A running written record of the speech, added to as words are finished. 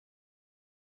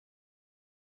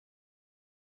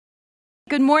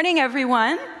Good morning,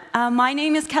 everyone. My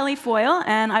name is Kelly Foyle,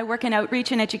 and I work in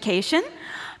outreach and education.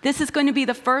 This is going to be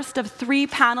the first of 3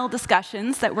 panel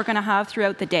discussions that we're going to have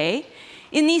throughout the day.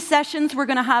 In these sessions, we're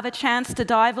going to have a chance to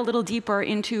dive a little deeper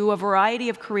into a variety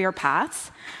of career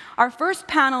paths. Our first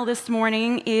panel this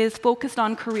morning is focused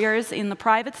on careers in the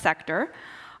private sector.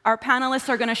 Our panelists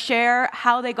are going to share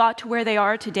how they got to where they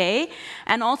are today,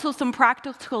 and also some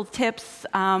practical tips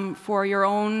for your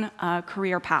own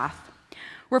career path.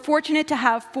 We're fortunate to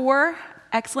have 4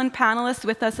 excellent panelists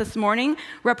with us this morning,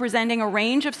 representing a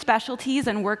range of specialties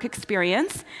and work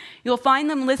experience. You'll find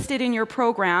them listed in your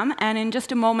program, and in just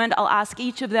a moment, I'll ask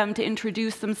each of them to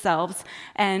introduce themselves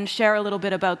and share a little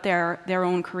bit about their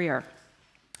own career.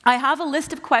 I have a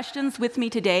list of questions with me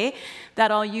today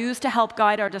that I'll use to help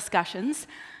guide our discussions.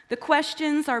 The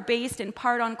questions are based in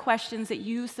part on questions that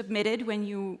you submitted when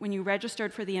you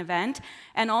registered for the event,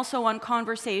 and also on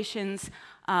conversations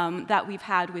that we've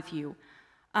had with you.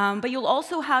 But you'll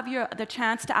also have the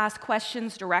chance to ask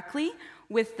questions directly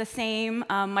with the same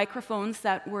microphones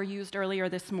that were used earlier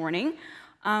this morning.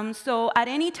 So at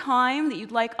any time that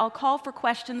you'd like, I'll call for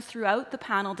questions throughout the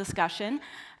panel discussion.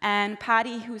 And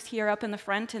Patty, who's here up in the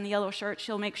front in the yellow shirt,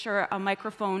 she'll make sure a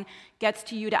microphone gets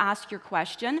to you to ask your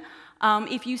question.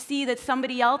 If you see that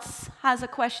somebody else has a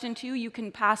question too, you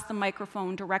can pass the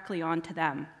microphone directly on to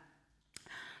them.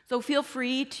 So feel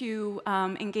free to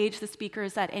engage the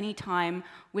speakers at any time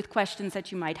with questions that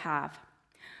you might have.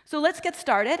 So let's get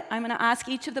started. I'm going to ask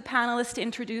each of the panelists to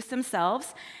introduce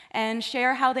themselves and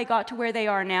share how they got to where they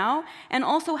are now, and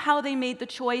also how they made the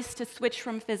choice to switch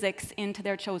from physics into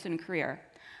their chosen career.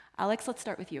 Alex, let's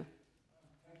start with you.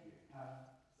 Thank you.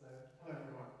 Hello,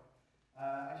 everyone.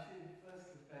 I should first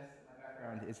confess that my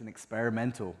background is in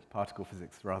experimental particle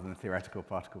physics rather than theoretical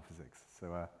particle physics.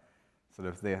 So sort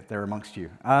of they're amongst you.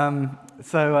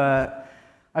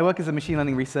 I work as a machine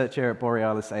learning researcher at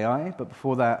Borealis AI, but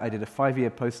before that I did a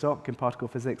 5-year postdoc in particle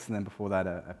physics, and then before that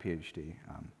a PhD,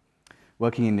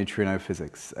 working in neutrino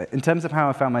physics. In terms of how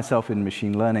I found myself in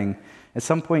machine learning, at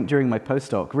some point during my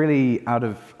postdoc, really out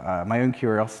of my own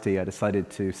curiosity, I decided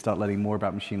to start learning more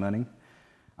about machine learning.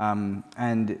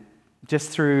 And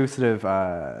just through sort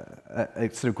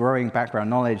of growing background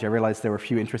knowledge, I realized there were a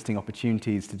few interesting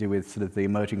opportunities to do with sort of the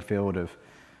emerging field of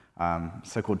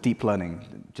so-called deep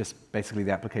learning, just basically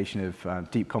the application of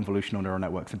deep convolutional neural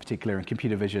networks, in particular in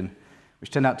computer vision,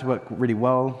 which turned out to work really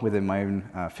well within my own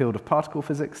field of particle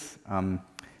physics. And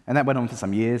that went on for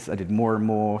some years. I did more and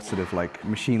more sort of like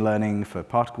machine learning for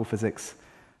particle physics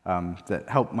that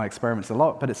helped my experiments a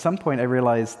lot. But at some point, I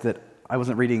realized that I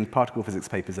wasn't reading particle physics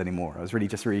papers anymore. I was really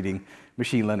just reading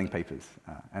machine learning papers.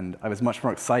 And I was much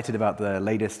more excited about the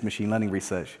latest machine learning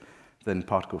research than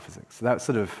particle physics. So that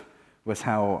sort of was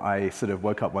how I sort of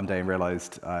woke up one day and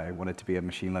realized I wanted to be a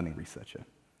machine learning researcher.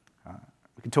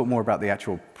 We can talk more about the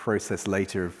actual process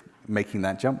later of making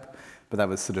that jump, but that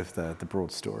was sort of the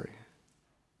broad story.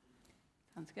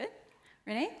 Sounds good.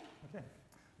 Rene? Okay.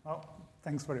 Well,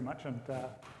 thanks very much, and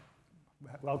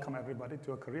welcome everybody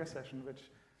to a career session, which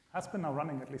has been now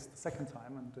running at least the 2nd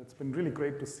time, and it's been really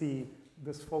great to see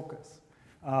this focus.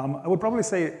 I would probably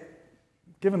say,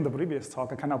 given the previous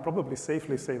talk, I can now probably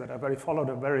safely say that I followed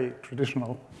a very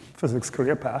traditional physics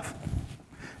career path,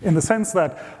 in the sense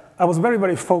that I was very,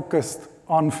 very focused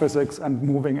on physics and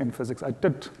moving in physics. I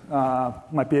did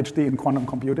my PhD in quantum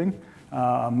computing,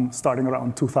 starting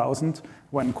around 2000,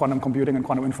 when quantum computing and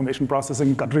quantum information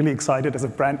processing got really excited as a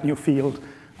brand new field,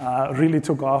 really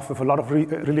took off with a lot of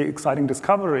really exciting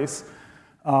discoveries.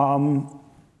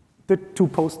 Did 2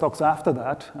 postdocs after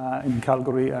that in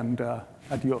Calgary and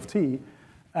at U of T.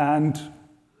 And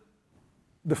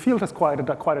the field has quieted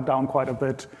down quite a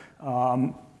bit.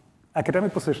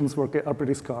 Academic positions are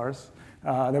pretty scarce.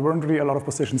 There weren't really a lot of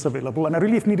positions available, and I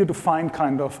really needed to find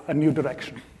kind of a new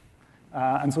direction.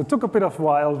 And so it took a bit of a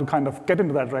while to kind of get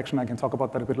into that direction. I can talk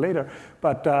about that a bit later.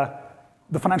 But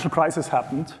the financial crisis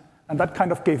happened, and that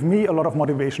kind of gave me a lot of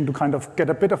motivation to kind of get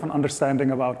a bit of an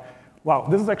understanding about, wow,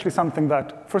 this is actually something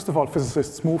that, first of all,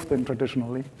 physicists moved in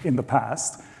traditionally in the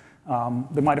past.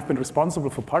 They might have been responsible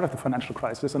for part of the financial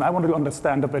crisis, and I wanted to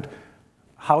understand a bit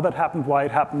how that happened, why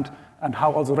it happened, and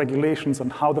how also regulations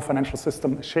and how the financial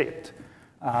system is shaped.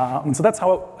 And so that's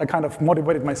how I kind of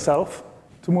motivated myself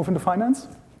to move into finance,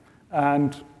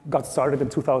 and got started in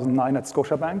 2009 at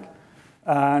Scotiabank,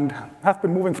 and have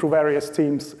been moving through various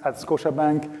teams at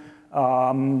Scotiabank,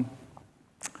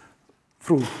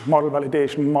 through model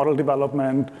validation, model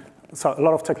development, so a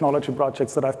lot of technology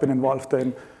projects that I've been involved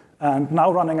in, and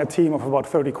now running a team of about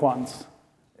 30 quants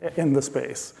in the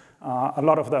space, a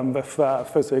lot of them with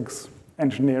physics,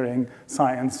 engineering,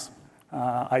 science,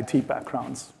 IT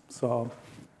backgrounds. So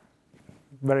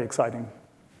very exciting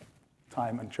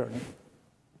time and journey.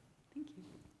 Thank you.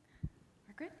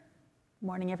 Margaret?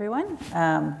 Morning, everyone.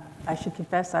 I should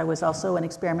confess I was also an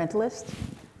experimentalist,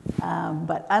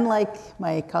 but unlike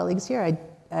my colleagues here,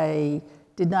 I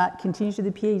did not continue to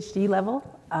the PhD level.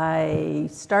 I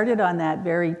started on that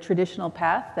very traditional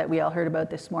path that we all heard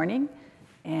about this morning,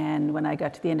 and when I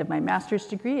got to the end of my master's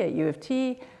degree at U of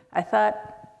T, I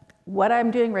thought, what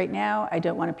I'm doing right now, I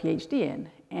don't want a PhD in.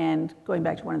 And going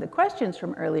back to one of the questions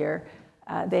from earlier,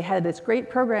 they had this great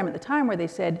program at the time where they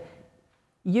said,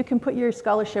 you can put your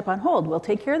scholarship on hold. We'll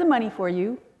take care of the money for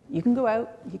you. You can go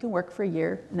out, you can work for a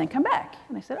year, and then come back.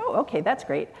 And I said, oh, okay, that's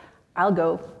great. I'll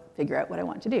go figure out what I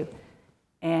want to do.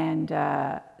 And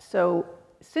so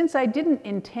since I didn't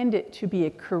intend it to be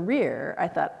a career, I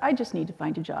thought, I just need to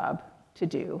find a job to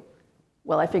do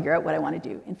while I figure out what I want to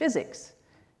do in physics.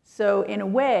 So in a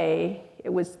way,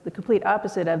 it was the complete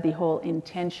opposite of the whole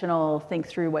intentional think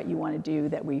through what you want to do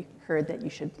that we heard that you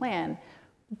should plan.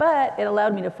 But it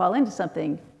allowed me to fall into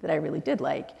something that I really did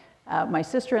like. My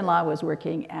sister-in-law was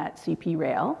working at CP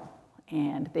Rail,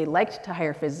 and they liked to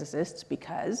hire physicists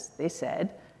because they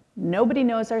said, nobody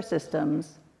knows our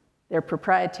systems, they're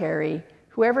proprietary,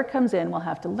 whoever comes in will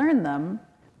have to learn them,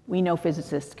 we know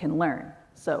physicists can learn.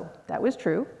 So that was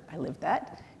true, I lived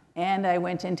that. And I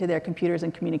went into their computers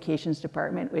and communications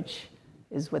department, which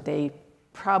is what they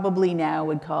probably now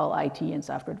would call IT and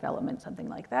software development, something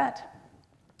like that.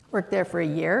 Worked there for a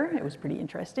year, it was pretty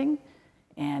interesting.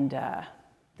 And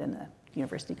then the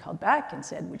university called back and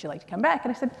said, would you like to come back?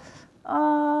 And I said,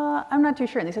 I'm not too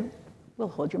sure. And they said, we'll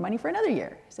hold your money for another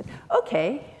year. I said,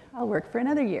 okay, I'll work for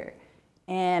another year.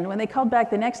 And when they called back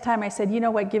the next time, I said, you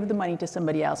know what, give the money to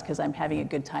somebody else because I'm having a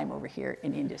good time over here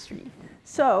in industry.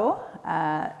 So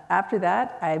after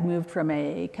that, I moved from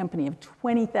a company of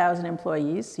 20,000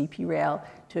 employees, CP Rail,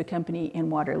 to a company in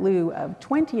Waterloo of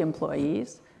 20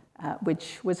 employees,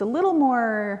 which was a little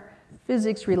more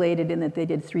physics related in that they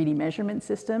did 3D measurement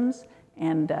systems.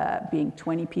 And being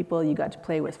 20 people, you got to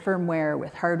play with firmware,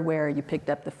 with hardware. You picked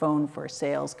up the phone for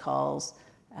sales calls.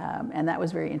 And that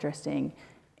was very interesting.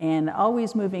 And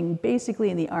always moving basically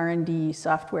in the R&D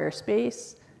software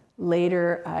space.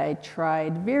 Later, I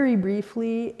tried very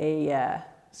briefly a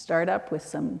startup with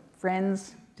some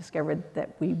friends, discovered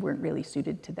that we weren't really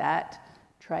suited to that.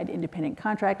 Tried independent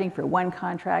contracting for one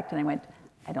contract, and I went,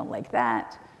 I don't like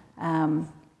that.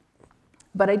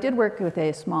 But I did work with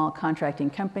a small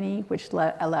contracting company, which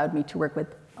allowed me to work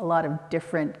with a lot of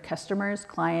different customers,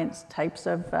 clients, types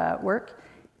of work.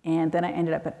 And then I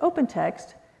ended up at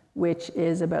OpenText, which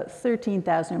is about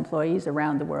 13,000 employees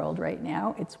around the world right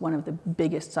now. It's one of the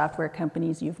biggest software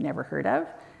companies you've never heard of.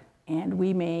 And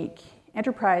we make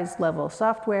enterprise-level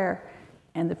software.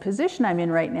 And the position I'm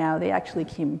in right now, they actually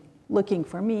came looking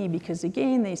for me because,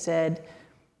 again, they said,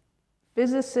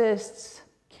 physicists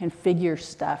can figure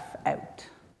stuff out.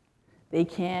 They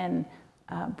can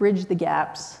bridge the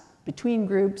gaps between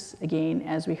groups, again,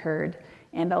 as we heard.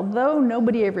 And although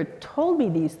nobody ever told me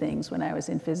these things when I was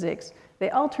in physics, they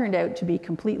all turned out to be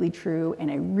completely true, and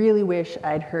I really wish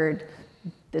I'd heard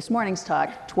this morning's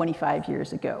talk 25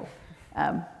 years ago.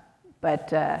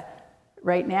 But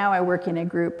right now I work in a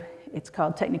group, it's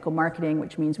called technical marketing,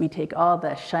 which means we take all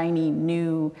the shiny,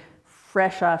 new,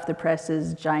 fresh off the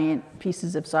presses, giant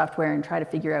pieces of software and try to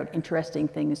figure out interesting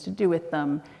things to do with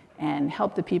them and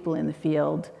help the people in the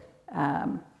field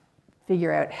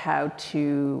figure out how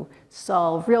to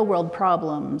solve real-world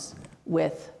problems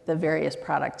with the various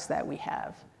products that we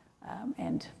have.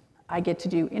 And I get to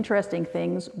do interesting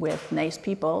things with nice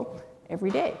people every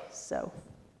day. So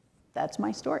that's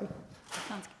my story. That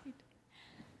sounds great.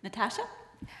 Natacha?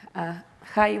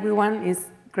 Hi, everyone. It's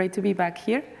great to be back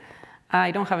here.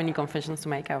 I don't have any confessions to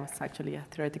make. I was actually a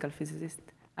theoretical physicist.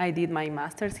 I did my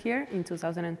master's here in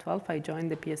 2012. I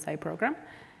joined the PSI program.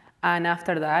 And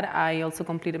after that, I also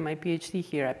completed my PhD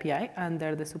here at PI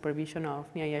under the supervision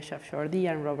of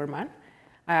Natacha and Robert Mann.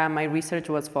 My research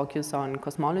was focused on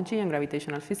cosmology and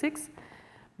gravitational physics.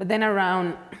 But then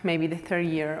around maybe the third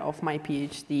year of my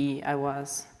PhD, I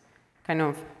was kind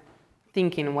of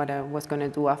thinking what I was going to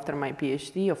do after my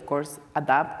PhD. Of course, at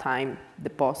that time, the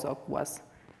postdoc was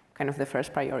kind of the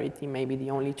first priority, maybe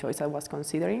the only choice I was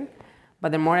considering.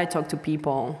 But the more I talked to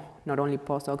people, not only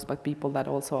postdocs, but people that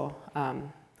also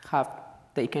have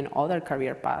taken other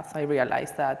career paths, I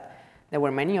realized that there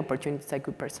were many opportunities I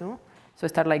could pursue. So I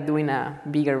started doing a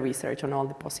bigger research on all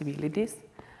the possibilities.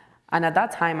 And at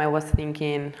that time, I was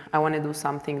thinking, I want to do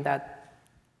something that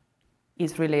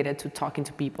is related to talking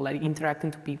to people, like interacting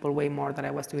to people way more than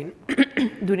I was doing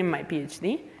during my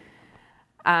PhD.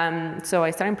 So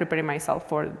I started preparing myself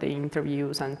for the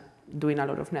interviews and doing a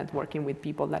lot of networking with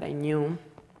people that I knew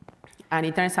And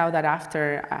it turns out that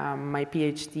after my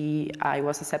PhD, I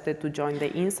was accepted to join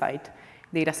the Insight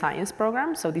Data Science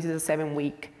program. So this is a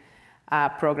 7-week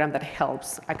program that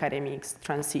helps academics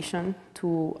transition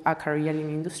to a career in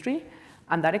industry.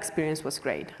 And that experience was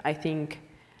great. I think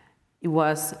it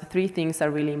was 3 things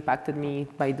that really impacted me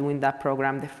by doing that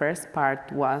program. The first part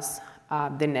was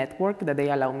the network that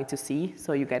they allow me to see.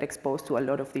 So you get exposed to a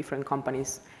lot of different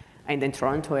companies in the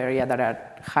Toronto area that are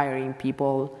hiring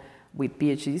people with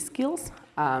PhD skills.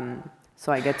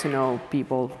 So I get to know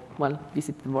people, well,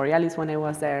 visited Borealis when I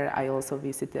was there. I also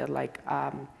visited like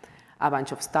a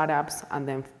bunch of startups and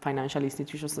then financial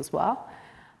institutions as well.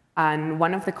 And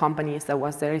one of the companies that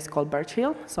was there is called Birch.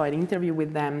 So I interviewed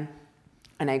with them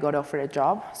and I got offered a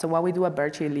job. So what we do at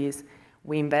Birch is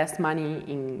we invest money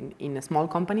in small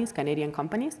companies, Canadian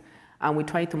companies, and we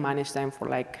try to manage them for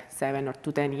like 7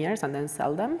 to 10 years and then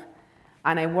sell them.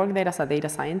 And I work there as a data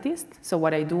scientist. So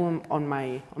what I do on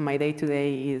my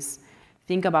day-to-day is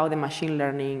think about the machine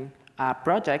learning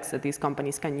projects that these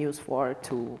companies can use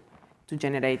to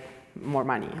generate more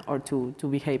money or to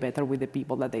behave better with the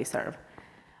people that they serve.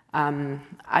 I'm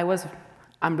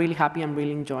really happy. I'm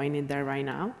really enjoying it there right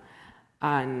now.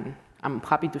 And I'm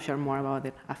happy to share more about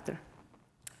it after.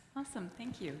 Awesome.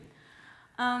 Thank you.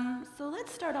 So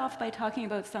let's start off by talking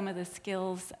about some of the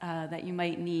skills that you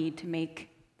might need to make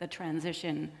the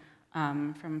transition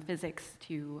from physics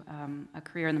to a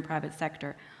career in the private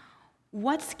sector.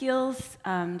 What skills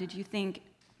did you think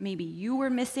maybe you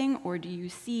were missing, or do you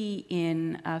see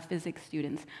in physics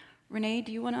students? Rene,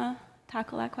 do you want to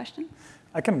tackle that question?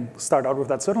 I can start out with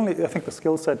that. Certainly, I think the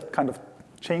skill set kind of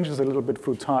changes a little bit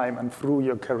through time and through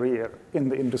your career in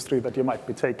the industry that you might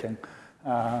be taking.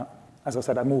 As I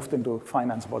said, I moved into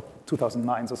finance about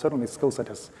 2009, so certainly the skill set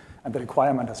and the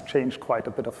requirement has changed quite a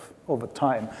bit over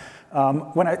time.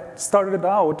 When I started it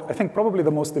out, I think probably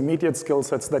the most immediate skill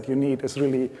sets that you need is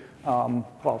really,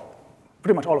 well,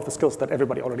 pretty much all of the skills that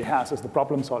everybody already has is the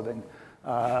problem-solving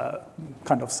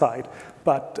kind of side.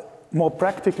 But more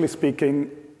practically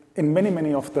speaking, in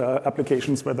many of the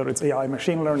applications, whether it's AI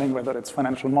machine learning, whether it's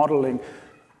financial modeling,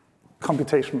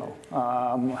 computational,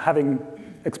 having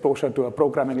exposure to a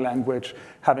programming language,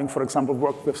 having, for example,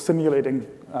 worked with simulating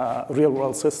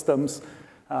real-world systems,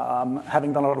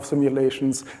 having done a lot of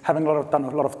simulations, having done a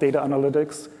lot of data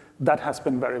analytics, that has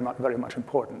been very much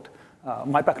important.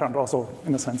 My background also,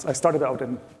 in a sense, I started out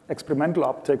in experimental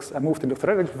optics, I moved into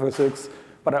theoretical physics,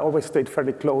 but I always stayed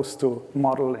fairly close to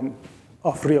modeling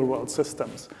of real-world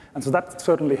systems. And so that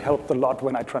certainly helped a lot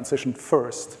when I transitioned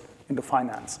first into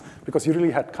finance, because you really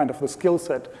had kind of the skill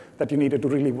set that you needed to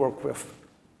really work with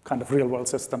kind of real-world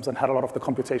systems and had a lot of the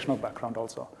computational background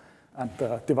also and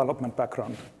the development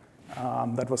background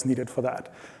that was needed for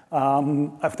that.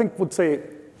 I think would say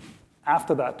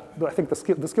after that, I think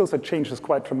the skill set changes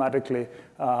quite dramatically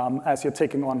as you're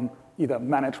taking on either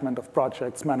management of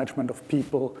projects, management of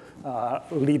people,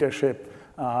 leadership.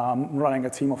 Running a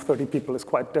team of 30 people is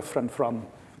quite different from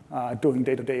doing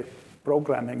day-to-day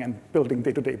programming and building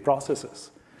day-to-day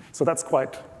processes. So that's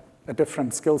quite a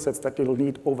different skill sets that you'll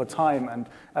need over time. And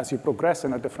as you progress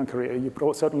in a different career, you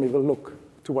certainly will look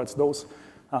towards those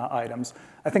items.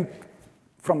 I think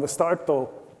from the start,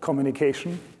 though,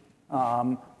 communication,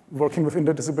 working with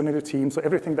interdisciplinary teams, so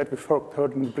everything that we've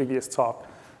heard in the previous talk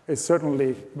is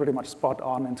certainly very much spot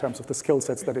on in terms of the skill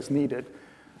sets that is needed.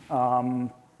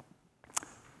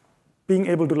 Being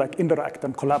able to like interact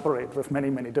and collaborate with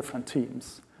many different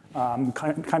teams,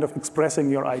 kind of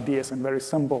expressing your ideas in very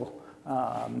simple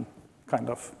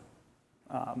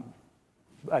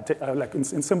like in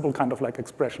simple kind of like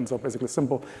expressions, or basically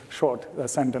simple short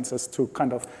sentences to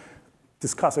kind of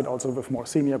discuss it also with more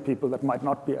senior people that might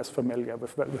not be as familiar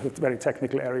with the very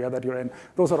technical area that you're in.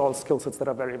 Those are all skill sets that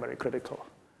are very critical.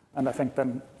 And I think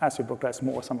then as you progress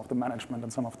more, some of the management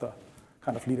and some of the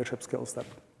kind of leadership skills that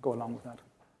go along with that.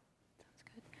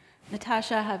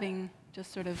 Natacha, having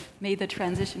just sort of made the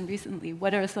transition recently,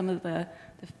 what are some of the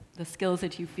skills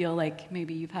that you feel like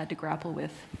maybe you've had to grapple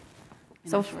with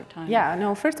in a short time? Yeah,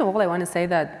 no, first of all, I want to say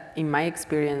that in my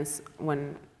experience,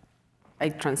 when I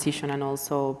transition and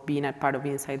also being a part of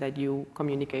Insight, that you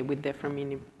communicate with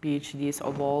different PhDs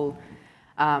of all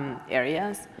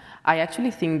areas, I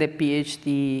actually think the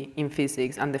PhD in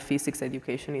physics and the physics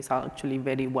education is actually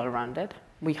very well-rounded.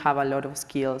 We have a lot of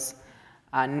skills.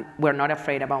 And we're not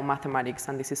afraid about mathematics,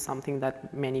 and this is something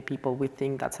that many people would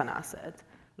think that's an asset.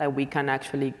 Like we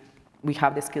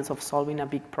have the skills of solving a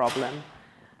big problem,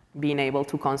 being able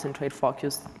to concentrate,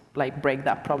 focus, like break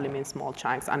that problem in small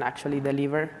chunks and actually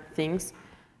deliver things.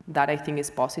 That I think is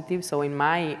positive. So in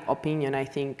my opinion, I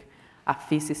think a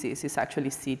physicist is actually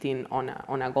sitting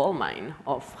on a gold mine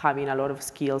of having a lot of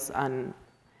skills and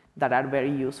that are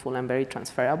very useful and very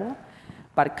transferable.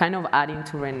 But kind of adding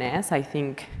to Rene's, I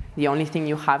think the only thing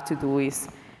you have to do is,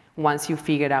 once you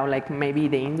figure out like maybe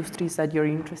the industries that you're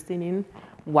interested in,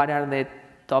 what are the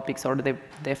topics or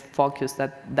the focus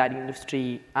that that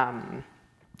industry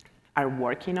are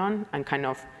working on, and kind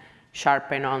of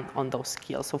sharpen on those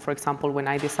skills. So for example, when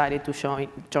I decided to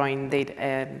join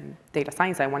data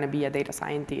science, I want to be a data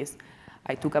scientist,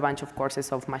 I took a bunch of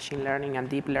courses of machine learning and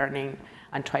deep learning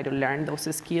and tried to learn those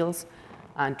skills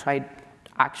and tried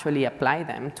actually apply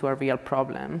them to a real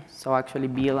problem. So actually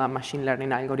build a machine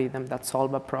learning algorithm that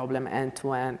solve a problem end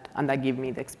to end, and that gave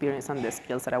me the experience and the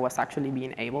skills that I was actually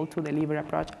being able to deliver a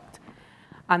project.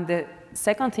 And the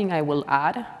second thing I will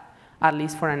add, at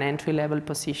least for an entry-level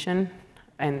position,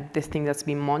 and this thing that's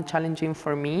been more challenging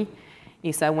for me,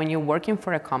 is that when you're working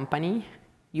for a company,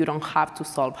 you don't have to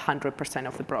solve 100%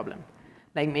 of the problem.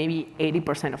 Like maybe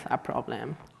 80% of that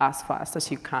problem as fast as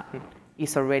you can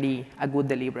is already a good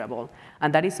deliverable.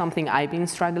 And that is something I've been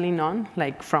struggling on,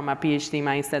 like from a PhD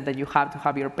mindset that you have to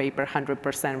have your paper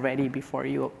 100% ready before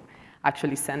you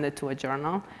actually send it to a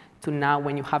journal, to now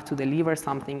when you have to deliver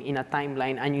something in a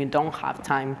timeline and you don't have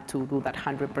time to do that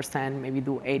 100%, maybe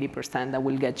do 80% that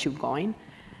will get you going.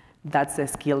 That's the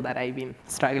skill that I've been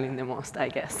struggling the most, I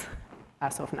guess,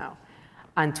 as of now.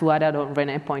 And to add on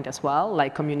Rene's point as well,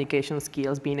 like communication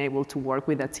skills, being able to work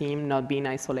with a team, not being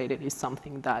isolated, is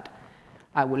something that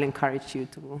I will encourage you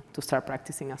to start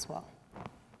practicing as well.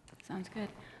 Sounds good.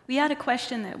 We had a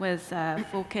question that was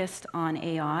focused on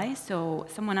AI. So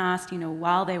someone asked,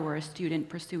 while they were a student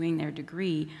pursuing their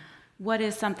degree, what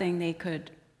is something they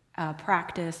could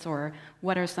practice, or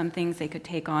what are some things they could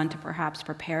take on to perhaps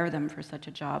prepare them for such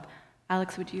a job?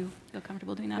 Alex, would you feel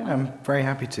comfortable doing that? Yeah, I'm very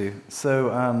happy to. So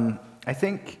I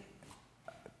think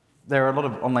there are a lot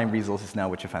of online resources now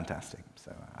which are fantastic.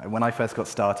 So when I first got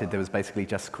started, there was basically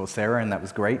just Coursera, and that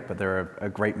was great, but there are a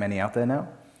great many out there now.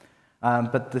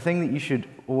 But the thing that you should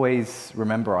always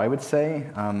remember, I would say,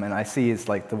 and I see is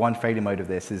like the one failure mode of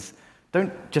this is,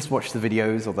 don't just watch the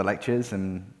videos or the lectures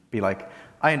and be like,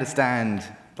 I understand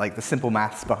like the simple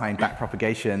maths behind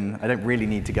backpropagation. I don't really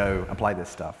need to go apply this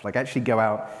stuff. Like actually go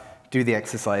out, do the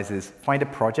exercises, find a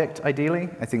project ideally.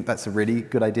 I think that's a really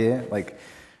good idea. Like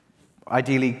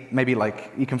ideally, maybe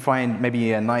like you can find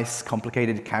maybe a nice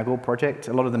complicated Kaggle project.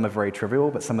 A lot of them are very trivial,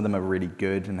 but some of them are really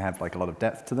good and have like a lot of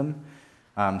depth to them.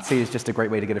 C is just a great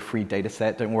way to get a free data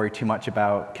set. Don't worry too much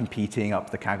about competing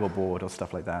up the Kaggle board or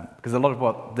stuff like that, because a lot of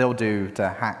what they'll do to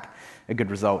hack a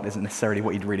good result isn't necessarily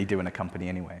what you'd really do in a company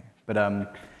anyway. But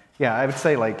yeah, I would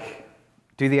say like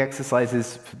do the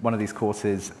exercises for one of these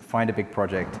courses, find a big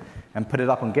project, and put it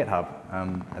up on GitHub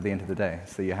at the end of the day.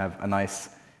 So you have a nice,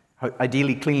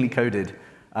 ideally cleanly coded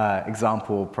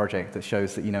example project that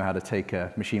shows that you know how to take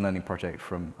a machine learning project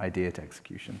from idea to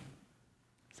execution.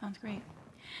 Sounds great.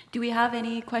 Do we have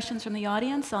any questions from the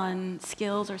audience on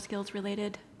skills or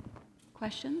skills-related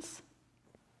questions?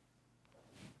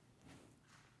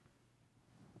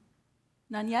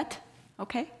 None yet?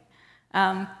 Okay.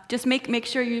 Just make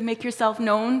sure you make yourself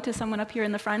known to someone up here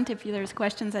in the front if there's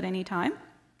questions at any time.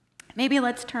 Maybe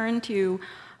let's turn to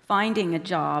finding a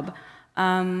job.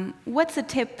 What's a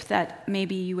tip that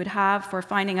maybe you would have for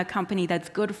finding a company that's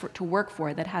good to work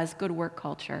for, that has good work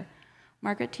culture?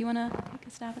 Margaret, do you want to take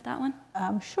a stab at that one?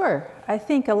 Sure. I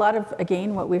think a lot of,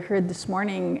 again, what we heard this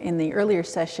morning in the earlier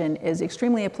session is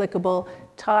extremely applicable.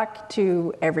 Talk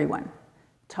to everyone.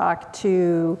 Talk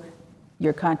to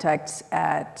your contacts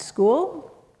at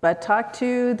school, but talk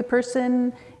to the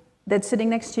person that's sitting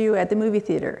next to you at the movie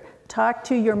theater. Talk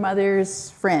to your mother's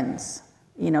friends.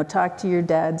 Talk to your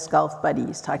dad's golf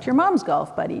buddies. Talk to your mom's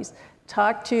golf buddies.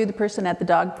 Talk to the person at the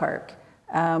dog park.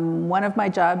 One of my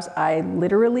jobs I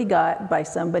literally got by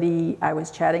somebody I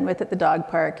was chatting with at the dog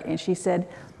park, and she said,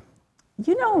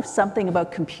 "You know something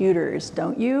about computers,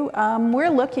 don't you? We're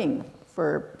looking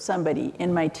for somebody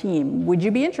in my team. Would you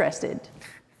be interested?"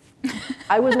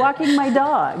 I was walking my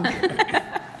dog.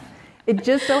 It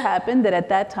just so happened that at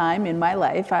that time in my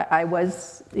life, I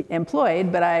was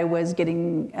employed, but I was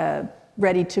getting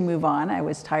ready to move on. I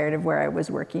was tired of where I was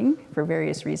working for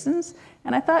various reasons.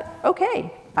 And I thought,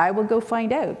 okay, I will go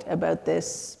find out about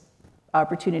this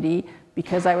opportunity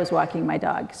because I was walking my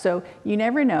dog. So you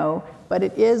never know, but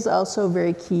it is also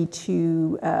very key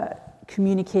to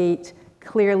communicate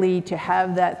clearly, to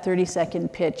have that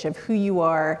 30-second pitch of who you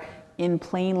are in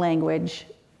plain language,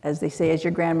 as they say, as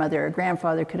your grandmother or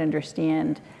grandfather could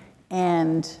understand.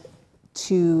 And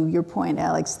to your point,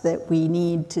 Alex, that we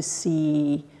need to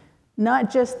see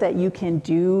not just that you can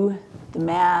do the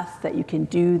math, that you can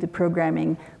do the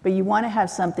programming, but you want to have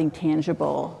something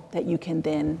tangible that you can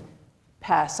then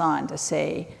pass on to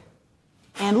say,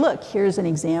 and look, here's an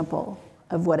example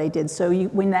of what I did. So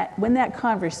when that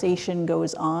conversation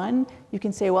goes on, you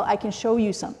can say, well, I can show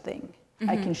you something.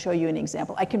 I can show you an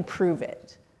example. I can prove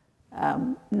it.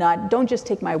 Don't just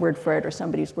take my word for it or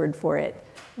somebody's word for it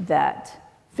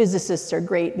that physicists are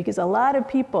great, because a lot of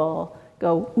people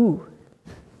go, ooh,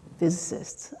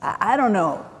 physicists, I don't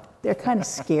know. They're kind of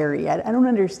scary. I don't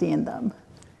understand them.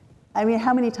 I mean,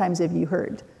 how many times have you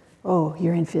heard, oh,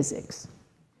 you're in physics?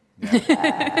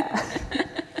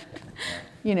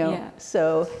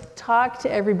 So talk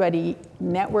to everybody,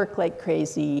 network like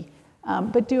crazy,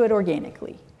 but do it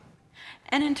organically.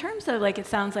 And in terms of, like, it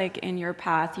sounds like in your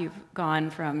path, you've gone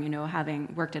from,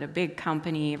 having worked at a big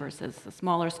company versus a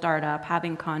smaller startup,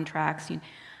 having contracts.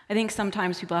 I think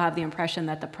sometimes people have the impression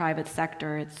that the private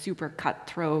sector, it's super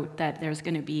cutthroat, that there's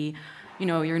going to be,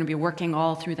 you're going to be working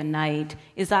all through the night.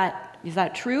 Is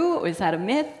that true? Or is that a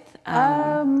myth?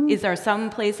 Is there some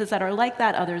places that are like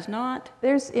that, others not?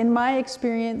 In my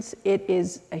experience, it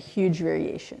is a huge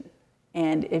variation.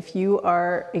 And if you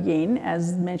are, again,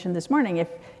 as mentioned this morning,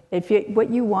 what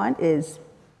you want is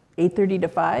 8:30 to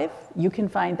 5, you can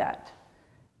find that.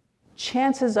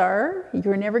 Chances are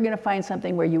you're never going to find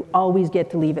something where you always get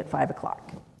to leave at 5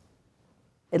 o'clock.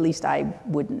 At least I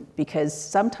wouldn't, because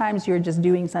sometimes you're just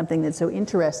doing something that's so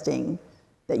interesting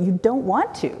that you don't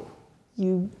want to.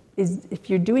 If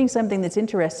you're doing something that's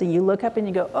interesting, you look up and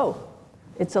you go, oh,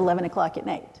 it's 11 o'clock at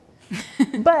night.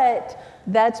 But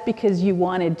that's because you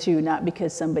wanted to, not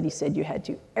because somebody said you had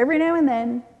to. Every now and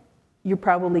then, you're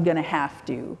probably going to have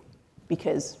to,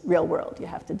 because real world, you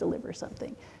have to deliver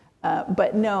something.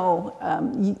 But no,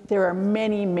 there are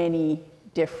many, many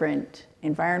different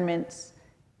environments,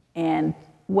 and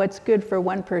what's good for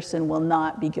one person will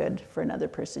not be good for another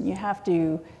person. You have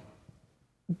to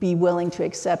be willing to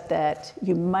accept that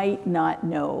you might not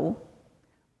know,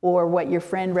 or what your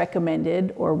friend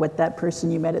recommended, or what that person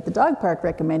you met at the dog park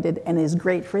recommended and is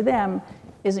great for them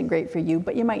isn't great for you,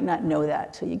 but you might not know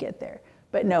that till you get there.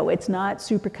 But no, it's not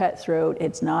super cutthroat.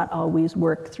 It's not always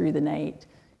work through the night.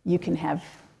 You can have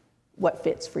what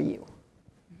fits for you.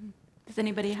 Does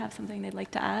anybody have something they'd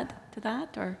like to add to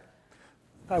that, or?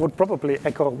 I would probably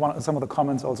echo some of the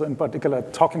comments also, in particular,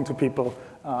 talking to people,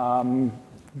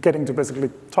 getting to basically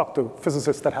talk to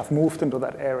physicists that have moved into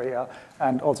that area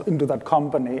and also into that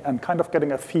company, and kind of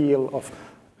getting a feel of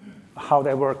how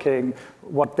they're working,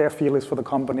 what their feel is for the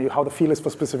company, how the feel is for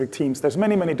specific teams. There's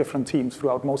many, many different teams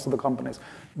throughout most of the companies.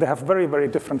 They have very, very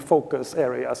different focus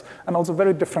areas and also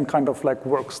very different kind of like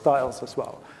work styles as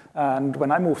well. And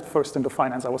when I moved first into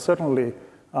finance, I was certainly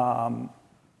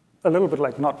a little bit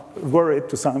like not worried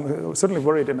to some, certainly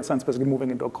worried in a sense, basically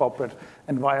moving into a corporate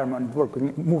environment,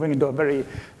 moving into a very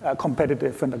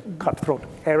competitive and a cutthroat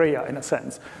area in a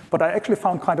sense. But I actually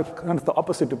found kind of the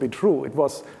opposite to be true. It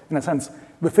was, in a sense,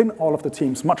 within all of the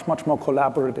teams, much, much more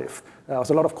collaborative. There was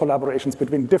a lot of collaborations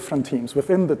between different teams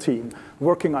within the team,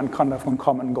 working on kind of on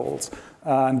common goals.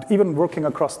 And even working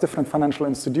across different financial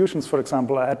institutions, for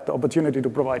example, I had the opportunity to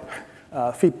provide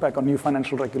feedback on new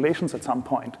financial regulations at some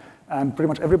point. And pretty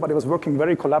much everybody was working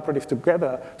very collaborative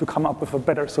together to come up with a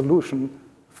better solution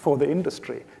for the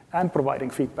industry and providing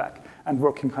feedback and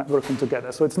working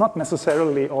together. So it's not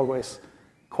necessarily always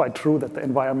quite true that the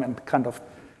environment kind of,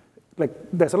 like,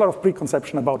 there's a lot of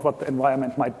preconception about what the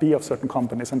environment might be of certain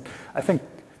companies. And I think,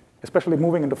 especially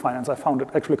moving into finance, I found it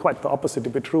actually quite the opposite to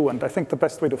be true. And I think the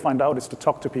best way to find out is to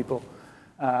talk to people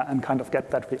and kind of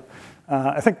get that feel.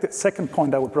 I think the second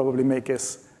point I would probably make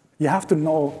is you have to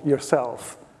know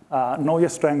yourself, know your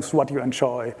strengths, what you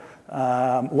enjoy,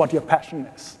 what your passion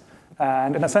is.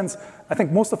 And in a sense, I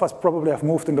think most of us probably have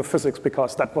moved into physics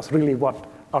because that was really what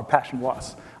our passion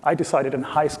was. I decided in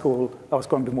high school I was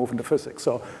going to move into physics.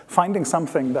 So finding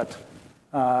something that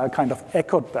kind of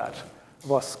echoed that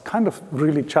was kind of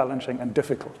really challenging and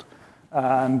difficult.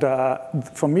 And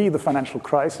for me, the financial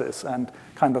crisis and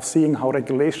kind of seeing how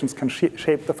regulations can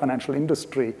shape the financial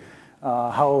industry,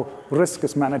 how risk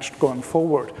is managed going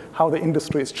forward, how the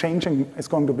industry is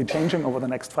going to be changing over the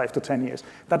next 5 to 10 years.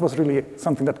 That was really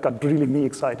something that got really me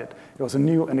excited. It was a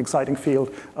new and exciting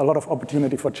field, a lot of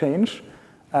opportunity for change.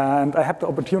 And I had the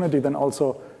opportunity then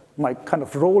also, my kind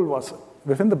of role was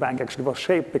within the bank actually was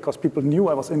shaped because people knew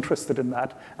I was interested in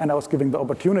that and I was given the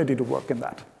opportunity to work in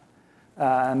that.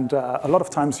 And a lot of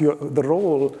times the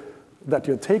role that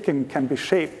you're taking can be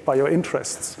shaped by your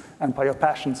interests and by your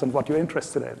passions and what you're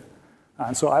interested in.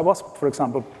 And so I was, for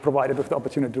example, provided with the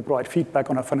opportunity to provide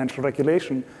feedback on a financial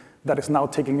regulation that is now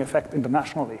taking effect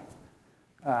internationally.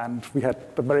 And we had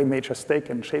a very major stake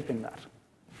in shaping that.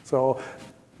 So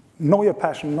know your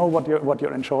passion, know what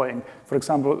you're enjoying. For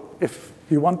example, if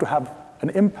you want to have an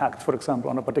impact, for example,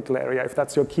 on a particular area, if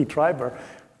that's your key driver,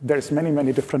 there's many,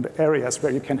 many different areas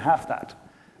where you can have that.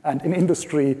 And in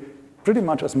industry, pretty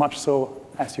much so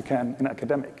as you can in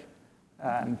academic.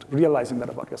 And realizing that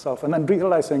about yourself. And then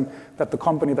realizing that the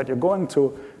company that you're going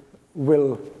to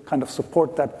will kind of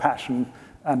support that passion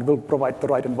and will provide the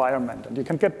right environment. And you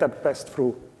can get that best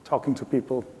through talking to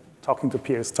people, talking to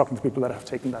peers, talking to people that have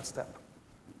taken that step.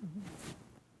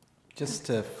 Just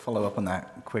to follow up on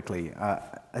that quickly,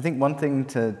 I think one thing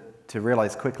to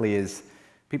realize quickly is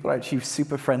people are actually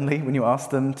super friendly when you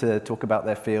ask them to talk about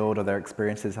their field or their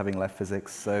experiences having left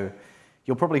physics. So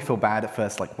you'll probably feel bad at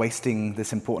first, like wasting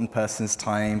this important person's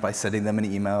time by sending them an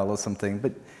email or something.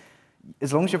 But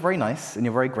as long as you're very nice and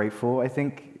you're very grateful, I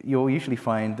think you'll usually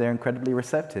find they're incredibly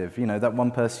receptive. You know, that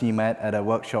one person you met at a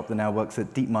workshop that now works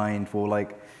at DeepMind will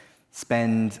like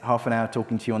spend half an hour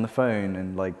talking to you on the phone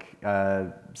and like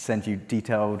send you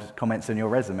detailed comments on your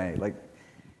resume. Like,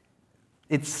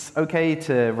 it's okay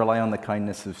to rely on the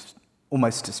kindness of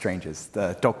almost strangers,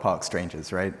 the dog park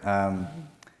strangers, right?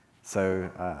 So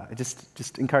I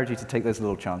just encourage you to take those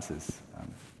little chances,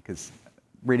 because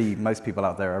really most people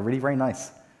out there are really very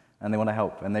nice, and they want to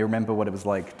help, and they remember what it was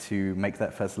like to make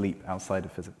that first leap outside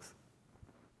of physics.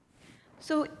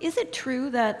 So is it true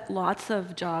that lots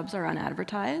of jobs are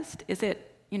unadvertised? Is it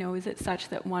such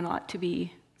that one ought to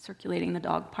be circulating the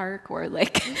dog park or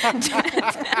like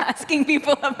asking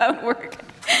people about work?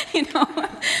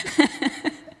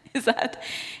 Is that,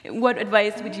 what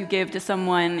advice would you give to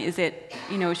someone? Is it,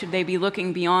 should they be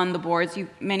looking beyond the boards?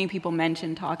 Many people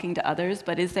mention talking to others,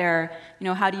 but is there,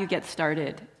 how do you get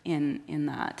started in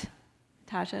that?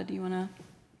 Tasha, do you want to?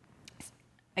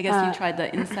 I guess you tried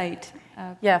the Insight.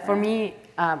 Yeah, for me,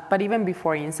 but even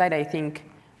before Insight, I think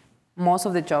most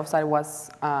of the jobs I was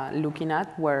looking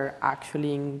at were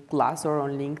actually in Glassdoor or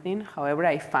on LinkedIn. However,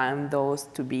 I found those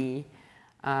to be,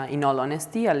 in all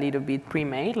honesty, a little bit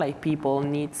pre-made. Like, people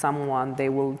need someone, they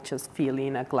will just fill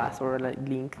in a Glassdoor or a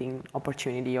LinkedIn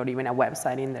opportunity or even a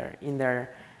website in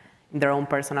their own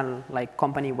personal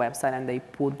company website, and they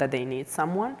put that they need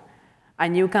someone.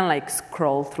 And you can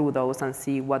scroll through those and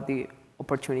see what the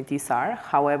opportunities are.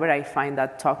 However, I find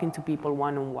that talking to people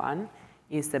one-on-one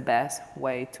is the best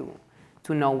way to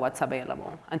know what's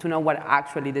available and to know what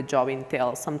actually the job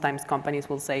entails. Sometimes companies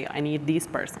will say, I need this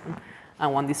person. I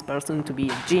want this person to be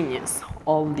a genius,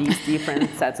 all these different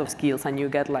sets of skills, and you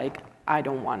get I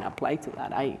don't want to apply to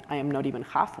that. I am not even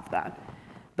half of that.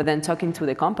 But then talking to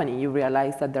the company, you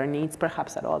realize that their needs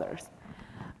perhaps are others.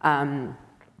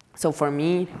 So for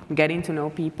me, getting to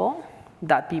know people,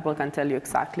 that people can tell you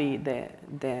exactly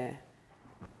the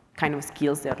kind of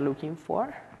skills they're looking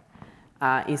for,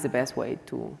 is the best way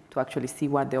to actually see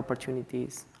what the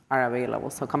opportunities are available.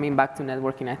 So coming back to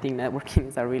networking, I think networking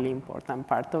is a really important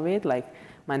part of it,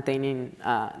 maintaining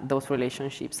those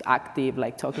relationships active,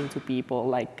 talking to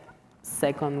people,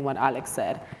 second what Alex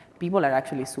said, people are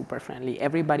actually super friendly.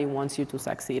 Everybody wants you to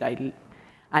succeed.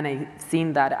 And I've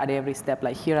seen that at every step.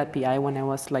 Here at PI, when I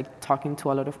was talking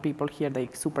to a lot of people here, they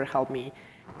super helped me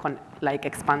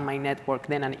expand my network,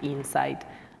 then an Insight.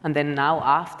 And then now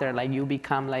after, you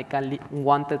become a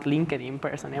wanted LinkedIn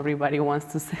person. Everybody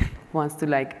wants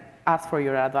to ask for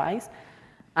your advice.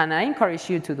 And I encourage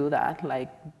you to do that.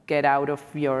 Get out of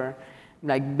your,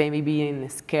 maybe being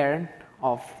scared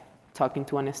of talking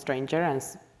to a stranger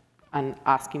and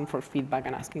asking for feedback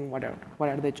and asking what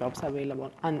are the jobs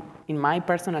available. And in my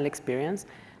personal experience,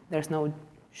 there's no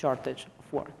shortage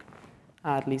of work,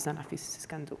 at least that a physicist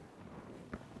can do.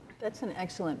 That's an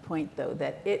excellent point, though,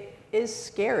 that it is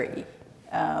scary.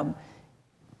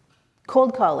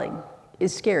 Cold calling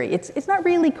is scary. It's not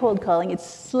really cold calling. It's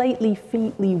slightly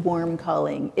faintly warm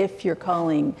calling if you're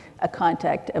calling a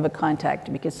contact of a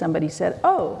contact because somebody said,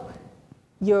 oh,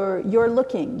 you're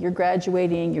looking, you're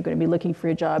graduating, you're going to be looking for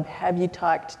a job. Have you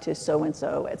talked to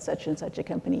so-and-so at such and such a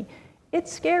company?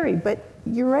 It's scary, but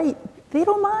you're right. They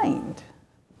don't mind.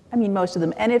 I mean, most of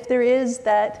them. And if there is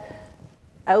that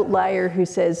outlier who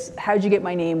says, how'd you get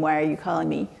my name? Why are you calling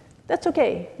me? That's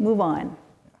okay. Move on.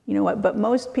 You know what? But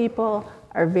most people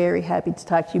are very happy to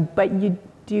talk to you, but you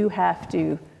do have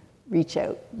to reach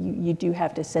out. You do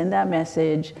have to send that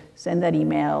message, send that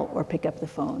email, or pick up the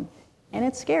phone. And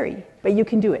it's scary, but you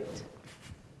can do it.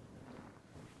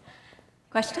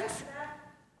 Questions?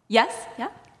 Yes? Yeah?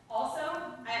 Also,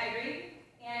 I agree.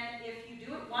 And if you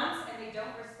do it once and they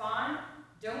don't respond,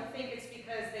 don't think it's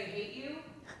because they hate you,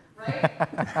 right?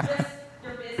 Just,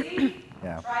 they're busy.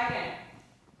 Yeah. Try again.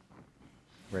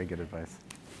 Very good advice.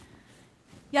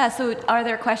 Yeah, so are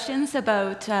there questions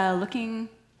about looking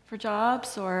for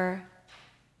jobs or?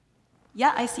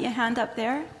 Yeah, I see a hand up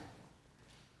there.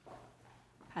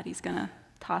 Patty's gonna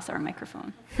toss our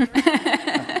microphone. Thank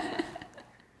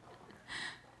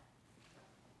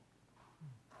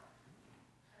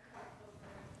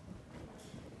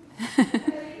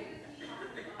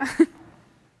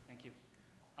you.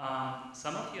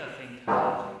 Some of you, I think,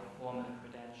 have formal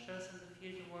credentials in the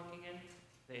field you're working in.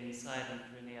 The Insight and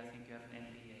Rene, I think you have an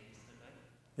MBA, is that right?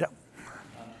 Yeah.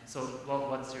 So do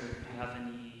you have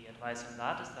any advice on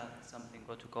that? Is that something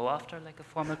good to go after, like a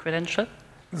formal credential?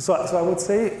 So I would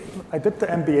say I did the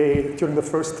MBA during the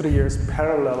first 3 years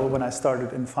parallel when I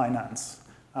started in finance.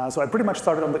 So I pretty much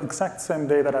started on the exact same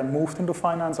day that I moved into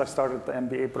finance. I started the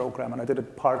MBA program, and I did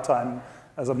it part-time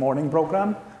as a morning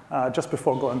program just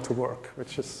before going to work,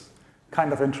 which is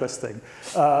kind of interesting.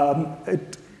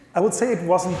 I would say it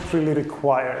wasn't really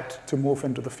required to move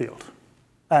into the field.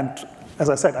 And as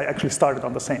I said, I actually started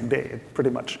on the same day, pretty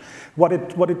much. What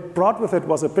it brought with it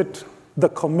was a bit the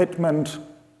commitment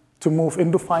to move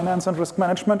into finance and risk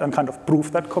management and kind of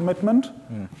prove that commitment,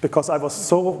 because I was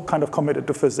so kind of committed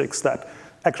to physics that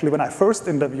actually when I first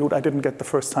interviewed, I didn't get the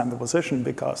first time the position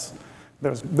because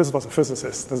this was a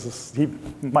physicist. He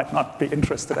might not be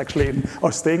interested actually in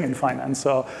or staying in finance.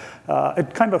 So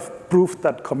it kind of proved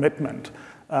that commitment.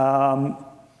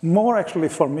 More actually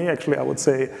for me, actually, I would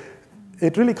say,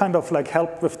 it really kind of like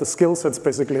helped with the skill sets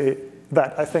basically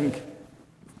that I think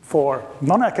for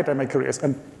non-academic careers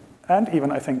and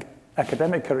even I think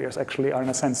academic careers actually are in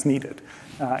a sense needed.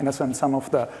 In a sense, some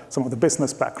of the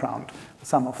business background,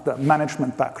 some of the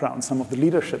management background, some of the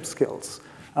leadership skills,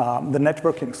 the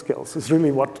networking skills is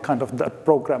really what kind of that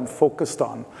program focused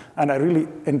on. And I really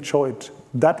enjoyed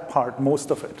that part,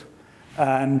 most of it.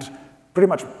 And pretty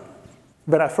much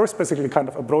when I first basically kind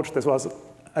of approached this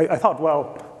I thought,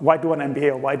 well, why do an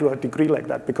MBA or why do a degree like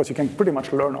that? Because you can pretty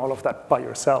much learn all of that by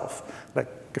yourself. Like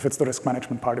if it's the risk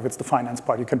management part, if it's the finance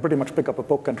part, you can pretty much pick up a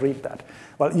book and read that.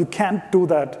 Well, you can't do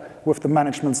that with the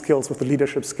management skills, with the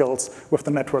leadership skills, with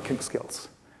the networking skills,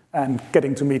 and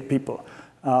getting to meet people.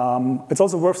 It's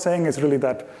also worth saying is really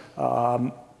that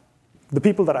the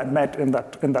people that I met in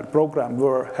that program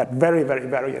had very, very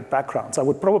varied backgrounds. I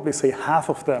would probably say half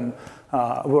of them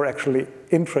were actually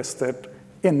interested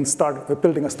in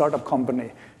building a startup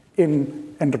company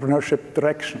in entrepreneurship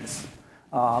directions.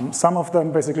 Some of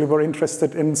them basically were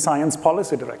interested in science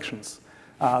policy directions.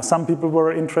 Some people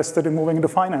were interested in moving into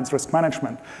finance, risk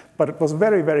management. But it was a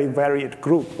very, very varied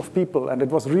group of people, and it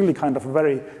was really kind of a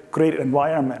very great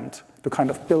environment to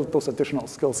kind of build those additional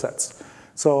skill sets.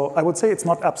 So I would say it's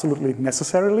not absolutely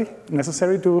necessary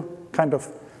to kind of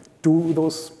do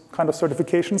those kind of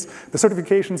certifications. The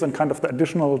certifications and kind of the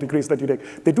additional degrees that you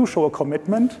take, they do show a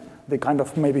commitment. They kind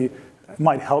of maybe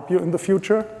might help you in the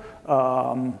future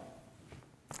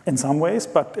in some ways,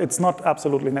 but it's not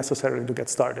absolutely necessary to get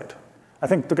started. I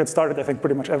think to get started, I think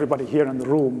pretty much everybody here in the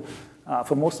room,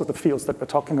 for most of the fields that we're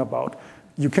talking about,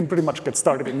 you can pretty much get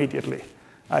started immediately.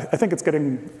 I think it's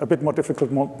getting a bit more difficult,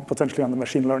 more potentially on the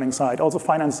machine learning side. Also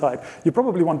finance side, you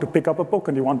probably want to pick up a book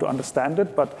and you want to understand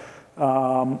it, but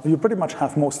you pretty much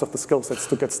have most of the skill sets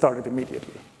to get started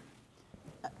immediately.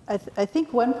 I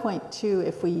think one point too,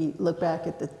 if we look back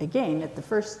at the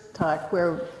first talk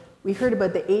where we heard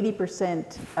about the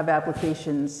 80% of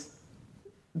applications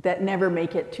that never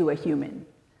make it to a human.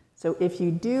 So if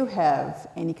you do have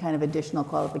any kind of additional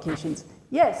qualifications,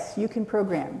 yes, you can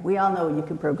program. We all know you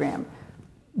can program.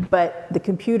 But the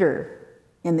computer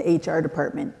in the HR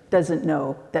department doesn't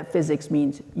know that physics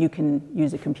means you can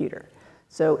use a computer.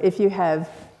 So if you have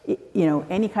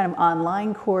any kind of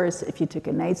online course, if you took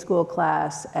a night school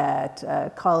class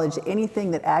at college, anything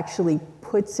that actually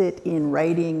puts it in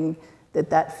writing,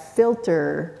 that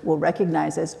filter will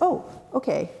recognize as, oh,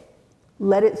 okay,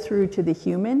 let it through to the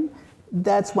human.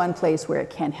 That's one place where it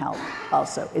can help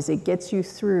also, is it gets you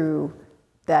through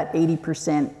that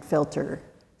 80% filter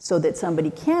so that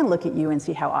somebody can look at you and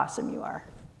see how awesome you are.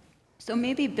 So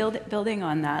maybe building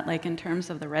on that, like in terms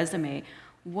of the resume,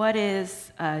 what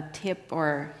is a tip,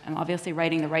 or I'm obviously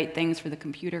writing the right things for the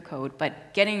computer code,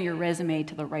 but getting your resume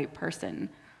to the right person,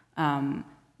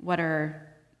 what are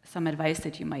some advice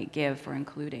that you might give for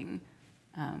including?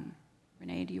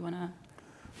 Rene, do you want to?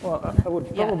 Well, I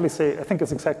would probably say, I think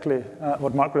it's exactly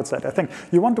what Margaret said. I think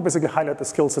you want to basically highlight the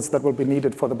skill sets that will be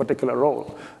needed for the particular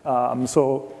role.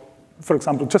 So, for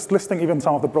example, just listing even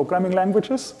some of the programming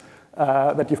languages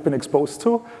that you've been exposed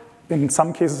to, in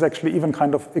some cases actually even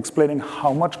kind of explaining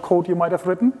how much code you might have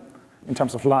written, in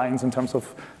terms of lines, in terms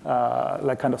of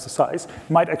like kind of the size,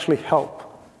 might actually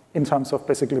help in terms of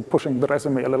basically pushing the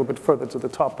resume a little bit further to the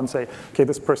top and say, okay,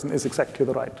 this person is exactly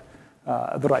the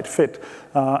right fit.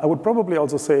 I would probably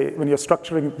also say when you're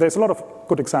structuring, there's a lot of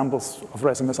good examples of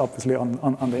resumes, obviously,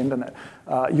 on the internet.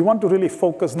 You want to really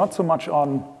focus not so much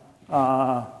on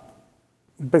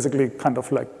basically kind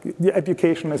of like the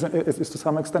education is to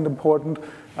some extent important.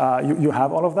 You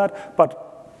have all of that,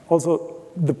 but also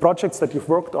the projects that you've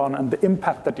worked on and the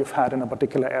impact that you've had in a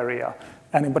particular area,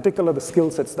 and in particular the skill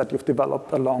sets that you've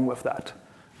developed along with that,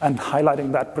 and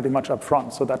highlighting that pretty much up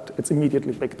front so that it's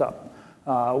immediately picked up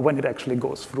when it actually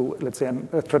goes through, let's say,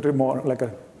 pretty more like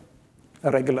a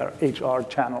regular HR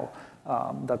channel.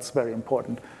 That's very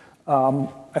important.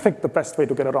 I think the best way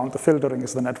to get around the filtering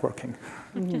is the networking.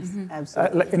 Yes,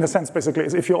 absolutely. In a sense, basically,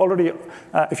 is if you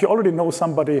already know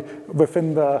somebody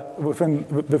within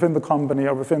the company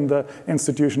or within the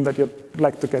institution that you'd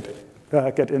like to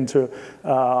get into,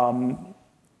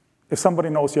 if somebody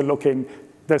knows you're looking,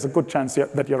 there's a good chance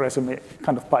that your resume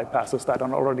kind of bypasses that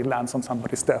and already lands on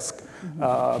somebody's desk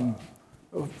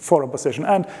for a position.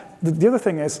 And the other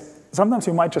thing is, sometimes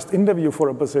you might just interview for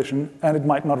a position and it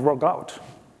might not work out.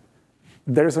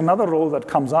 There's another role that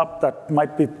comes up that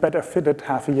might be better fitted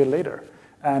half a year later.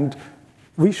 And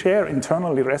we share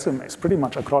internally resumes pretty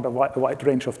much across a wide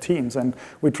range of teams. And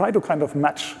we try to kind of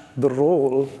match the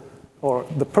role, or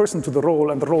the person to the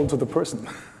role and the role to the person.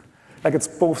 Like it's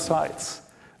both sides.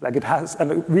 Like it has,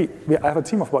 and I have a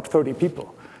team of about 30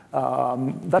 people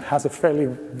that has a fairly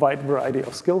wide variety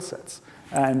of skill sets.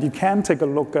 And you can take a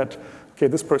look at, okay,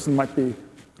 this person might be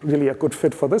really a good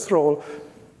fit for this role.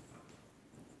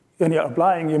 When you're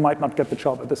applying, you might not get the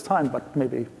job at this time, but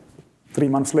maybe 3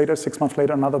 months later, 6 months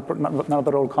later,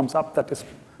 another role comes up that is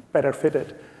better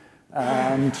fitted,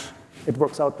 and it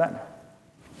works out then.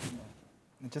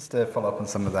 Just to follow up on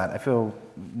some of that, I feel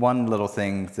one little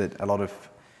thing that a lot of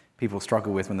people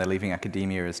struggle with when they're leaving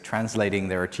academia is translating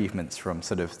their achievements from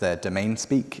sort of their domain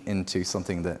speak into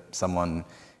something that someone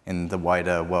in the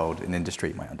wider world in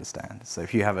industry might understand. So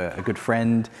if you have a good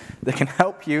friend that can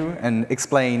help you and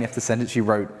explain if the sentence you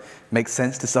wrote makes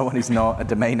sense to someone who's not a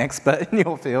domain expert in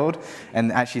your field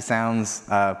and actually sounds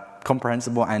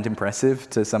comprehensible and impressive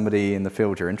to somebody in the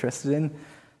field you're interested in,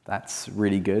 that's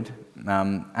really good.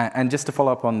 And just to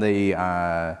follow up on the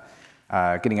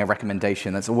getting a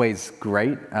recommendation, that's always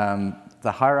great.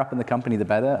 The higher up in the company, the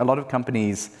better. A lot of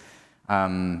companies,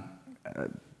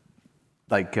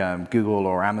 like Google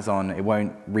or Amazon, it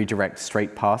won't redirect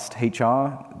straight past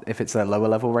HR. If it's a lower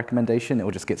level recommendation, it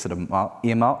will just get sort of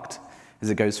earmarked as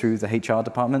it goes through the HR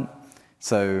department.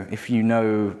 So if you know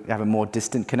you have a more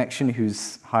distant connection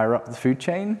who's higher up the food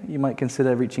chain, you might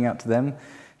consider reaching out to them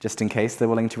just in case they're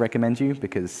willing to recommend you,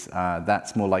 because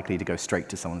that's more likely to go straight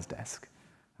to someone's desk.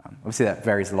 Obviously that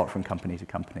varies a lot from company to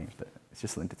company, but it's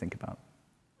just something to think about.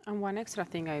 And one extra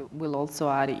thing I will also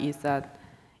add is that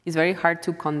it's very hard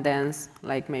to condense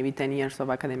like maybe 10 years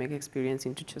of academic experience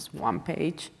into just one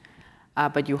page,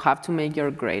 but you have to make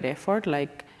your great effort.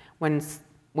 Like when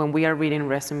we are reading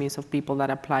resumes of people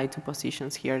that apply to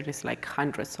positions here, there's like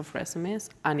hundreds of resumes,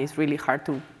 and it's really hard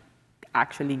to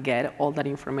actually get all that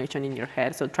information in your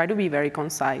head. So try to be very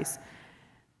concise.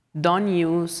 Don't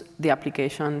use the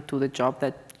application to the job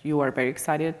that you are very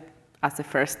excited as the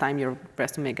first time your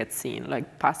resume gets seen.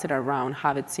 Like pass it around,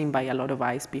 have it seen by a lot of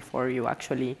eyes before you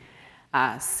actually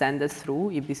send it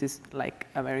through, if this is like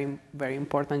a very, very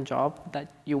important job that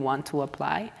you want to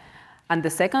apply. And the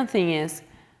second thing is,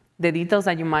 the details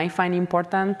that you might find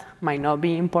important might not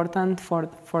be important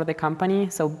for the company.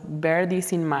 So bear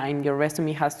this in mind. Your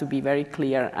resume has to be very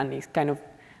clear, and it's kind of,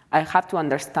 I have to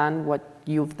understand what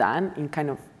you've done in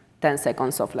kind of 10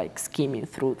 seconds of like skimming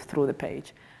through the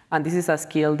page. And this is a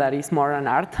skill that is more an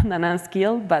art than a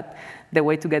skill, but the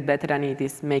way to get better at it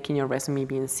is making your resume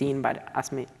being seen by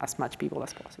as much people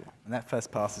as possible. And that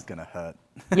first pass is going to hurt.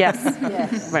 Yes,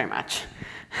 Yes. very much.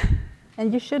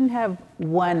 And you shouldn't have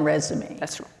one resume.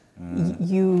 That's true.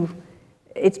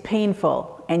 It's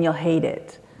painful and you'll hate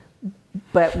it.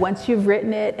 But once you've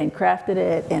written it and crafted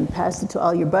it and passed it to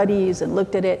all your buddies and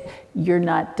looked at it, you're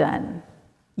not done.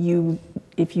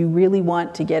 If you really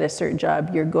want to get a certain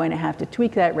job, you're going to have to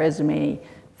tweak that resume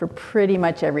for pretty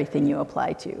much everything you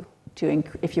apply to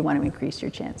if you want to increase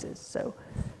your chances. So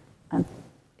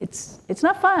it's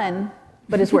not fun,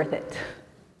 but it's worth it.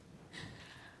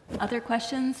 Other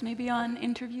questions maybe on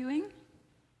interviewing?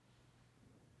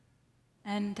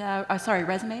 And, sorry,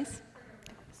 resumes?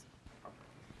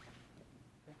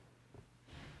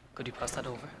 Could you pass that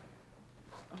over?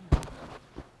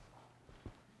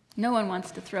 No one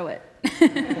wants to throw it.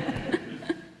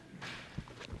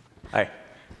 Hi.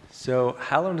 So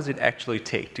how long does it actually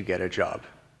take to get a job?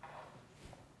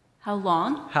 How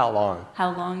long? How long?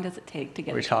 How long does it take to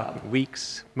get a job? We're talking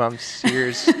weeks, months,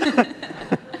 years. It's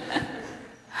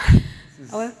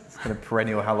kind of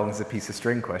perennial how long is a piece of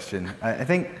string question. I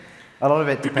think a lot of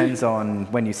it depends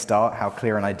on when you start, how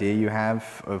clear an idea you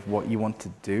have of what you want to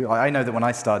do. I know that when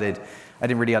I started, I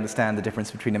didn't really understand the difference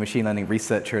between a machine learning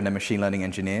researcher and a machine learning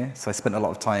engineer. So I spent a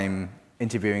lot of time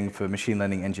interviewing for machine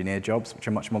learning engineer jobs, which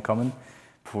are much more common,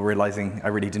 before realizing I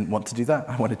really didn't want to do that.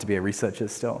 I wanted to be a researcher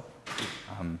still.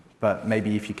 But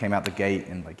maybe if you came out the gate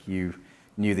and like you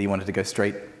knew that you wanted to go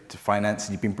straight to finance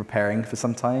and you've been preparing for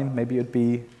some time, maybe it'd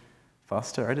be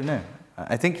faster. I don't know.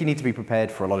 I think you need to be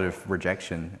prepared for a lot of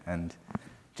rejection and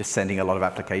just sending a lot of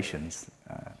applications,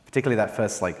 particularly that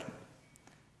first like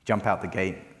jump out the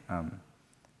gate.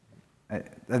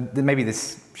 Maybe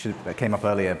this came up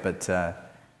earlier, but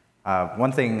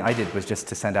one thing I did was just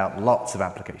to send out lots of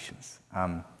applications.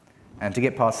 And to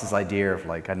get past this idea of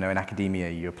like, I don't know, in academia,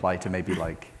 you apply to maybe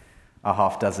like a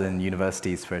half dozen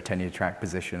universities for a tenure track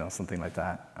position or something like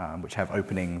that, which have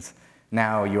openings.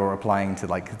 Now you're applying to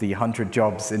like the 100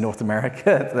 jobs in North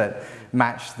America that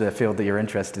match the field that you're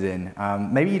interested in.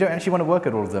 Maybe you don't actually want to work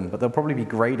at all of them, but there'll probably be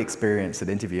great experience at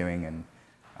interviewing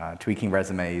and tweaking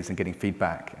resumes and getting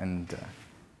feedback. And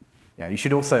yeah, you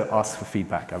should also ask for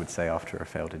feedback, I would say, after a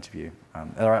failed interview.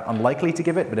 They're unlikely to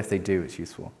give it, but if they do, it's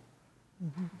useful.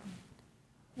 Mm-hmm.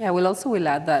 Yeah, we'll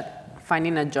add that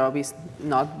finding a job is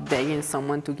not begging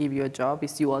someone to give you a job.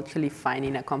 It's you actually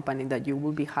finding a company that you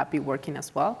will be happy working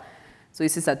as well. So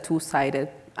this is a two-sided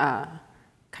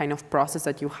kind of process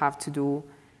that you have to do.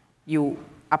 You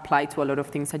apply to a lot of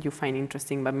things that you find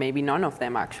interesting, but maybe none of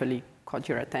them actually caught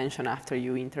your attention after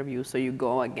you interview, so you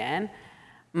go again.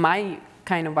 My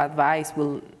kind of advice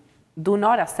will do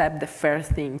not accept the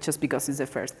first thing just because it's the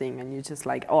first thing and you're just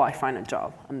like, oh, I find a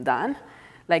job, I'm done.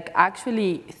 Like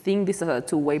actually think this is a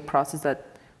two-way process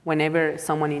that whenever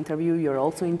someone interviews, you're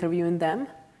also interviewing them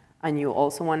and you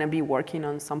also want to be working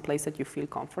on some place that you feel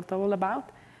comfortable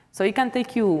about. So it can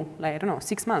take you, like, I don't know,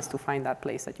 6 months to find that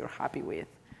place that you're happy with,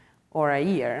 or a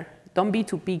year. Don't be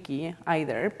too picky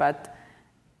either, but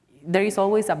there is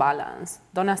always a balance.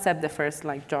 Don't accept the first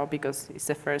job because it's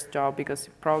the first job, because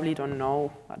you probably don't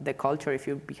know the culture if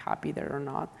you'll be happy there or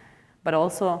not. But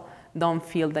also don't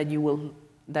feel that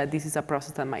that this is a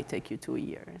process that might take you 2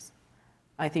 years.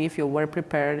 I think if you were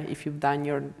prepared, if you've done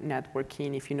your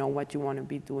networking, if you know what you want to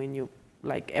be doing,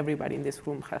 like everybody in this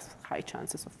room has high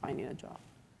chances of finding a job.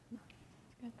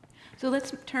 Good. So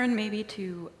let's turn maybe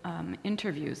to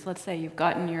interviews. Let's say you've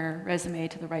gotten your resume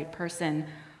to the right person.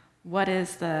 What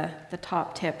is the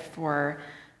top tip for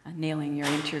nailing your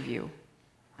interview?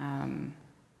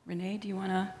 Rene, do you want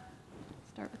to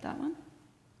start with that one?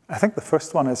 I think the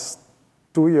first one is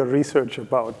do your research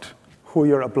about who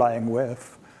you're applying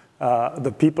with,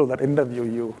 the people that interview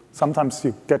you. Sometimes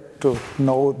you get to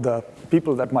know the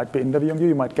people that might be interviewing you.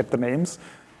 You might get the names.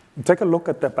 Take a look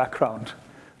at their background.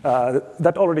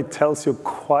 That already tells you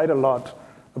quite a lot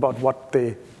about what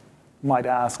they might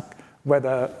ask,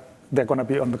 whether they're going to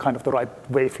be on the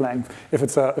right wavelength. If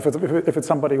it's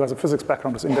somebody who has a physics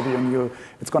background who's interviewing you,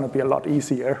 it's going to be a lot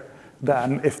easier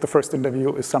than if the first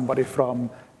interview is somebody from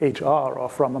HR or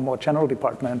from a more general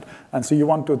department. And so you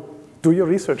want to do your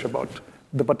research about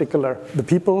the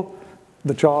people,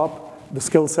 the job, the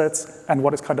skill sets, and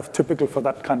what is kind of typical for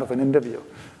that kind of an interview.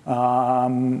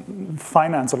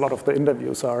 Finance, a lot of the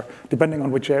interviews are, depending on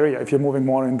which area, if you're moving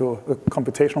more into the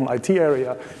computational IT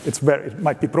area, it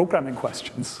might be programming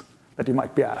questions that you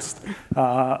might be asked.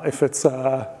 If it's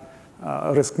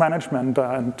risk management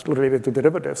and related to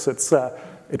derivatives,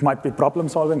 it might be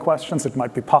problem-solving questions, it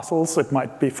might be puzzles, it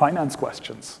might be finance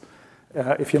questions.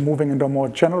 If you're moving into a more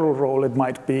general role, it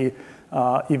might be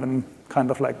even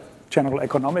kind of like general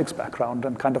economics background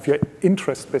and kind of your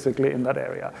interest basically in that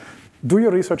area. Do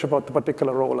your research about the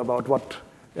particular role,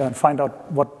 and find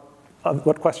out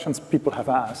what questions people have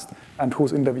asked and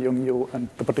who's interviewing you and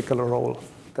the particular role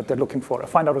that they're looking for.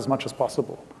 Find out as much as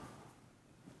possible.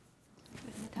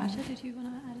 Natacha, did you want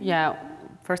to add anything? Yeah,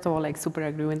 first of all, super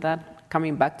agree with that.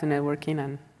 Coming back to networking,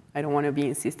 and I don't want to be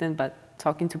insistent, but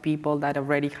talking to people that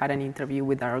already had an interview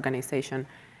with our organization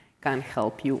can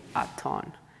help you a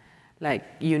ton.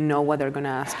 You know what they're going to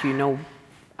ask you,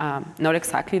 not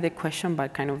exactly the question,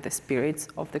 but kind of the spirits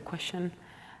of the question.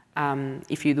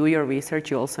 If you do your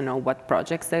research, you also know what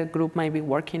projects the group might be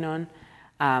working on,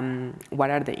 what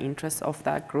are the interests of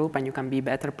that group, and you can be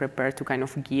better prepared to kind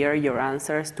of gear your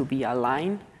answers to be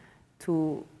aligned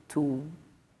to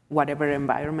whatever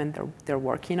environment they're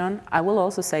working on. I will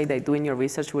also say that doing your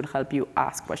research will help you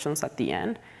ask questions at the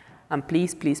end. And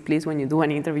please, please, please, when you do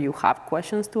an interview, have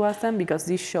questions to ask them, because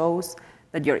this shows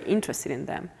that you're interested in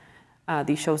them.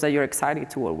 This shows that you're excited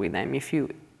to work with them.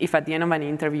 If at the end of an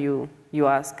interview you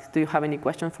ask, do you have any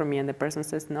questions for me, and the person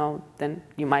says no, then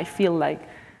you might feel like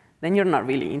then you're not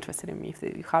really interested in me, if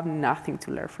you have nothing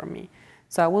to learn from me.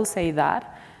 So I will say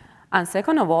that. And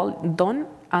second of all, don't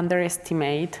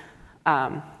underestimate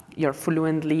your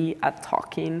fluently at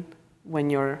talking when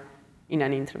you're in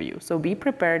an interview. So be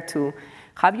prepared to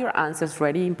have your answers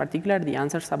ready, in particular the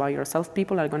answers about yourself.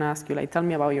 People are gonna ask you, like, tell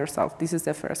me about yourself. This is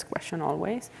the first question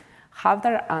always. Have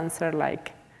that answer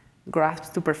like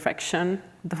grasped to perfection.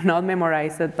 Do not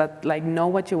memorize it, but like know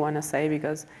what you wanna say,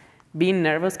 because being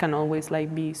nervous can always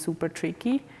like be super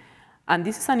tricky. And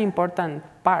this is an important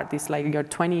part. It's like your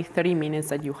 20, 30 minutes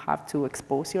that you have to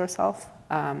expose yourself,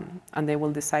 and they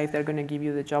will decide if they're gonna give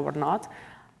you the job or not.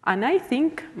 And I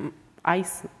think, I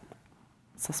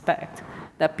suspect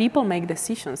that people make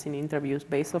decisions in interviews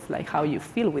based off like how you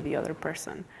feel with the other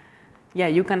person. Yeah,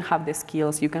 you can have the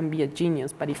skills, you can be a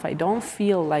genius, but if I don't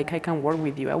feel like I can work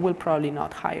with you, I will probably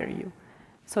not hire you.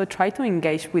 So try to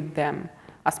engage with them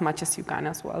as much as you can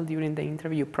as well during the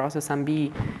interview process, and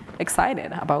be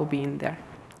excited about being there.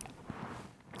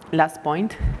 Last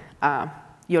point,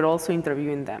 you're also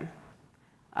interviewing them.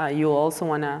 You also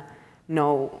wanna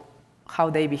know how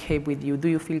they behave with you. Do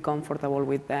you feel comfortable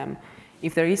with them?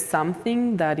 If there is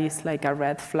something that is like a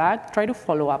red flag, try to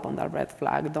follow up on that red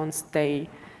flag.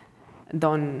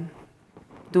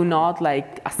 Do not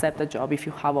like accept a job if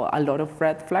you have a lot of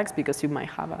red flags, because you might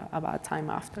have a bad time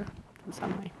after. Those are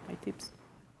my tips.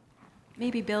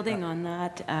 Maybe building on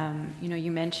that,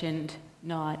 you mentioned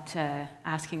not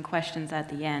asking questions at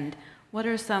the end. What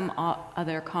are some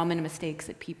other common mistakes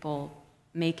that people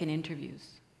make in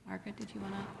interviews? Margaret, did you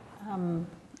want to?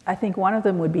 I think one of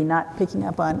them would be not picking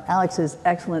up on Alex's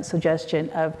excellent suggestion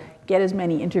of get as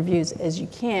many interviews as you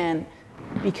can,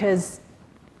 because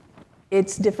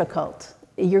it's difficult.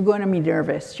 You're going to be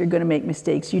nervous. You're going to make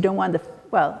mistakes. You don't want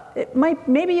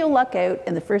maybe you'll luck out,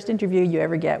 and the first interview you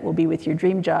ever get will be with your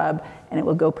dream job, and it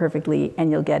will go perfectly,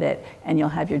 and you'll get it, and you'll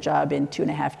have your job in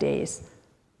 2.5 days.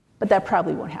 But that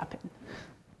probably won't happen.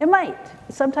 It might.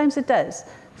 Sometimes it does.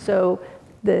 So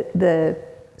the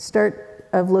start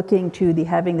of looking to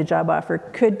having the job offer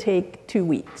could take 2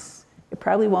 weeks. It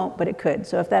probably won't, but it could.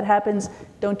 So if that happens,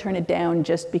 don't turn it down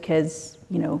just because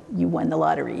you won the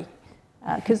lottery,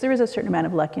 because there is a certain amount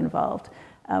of luck involved.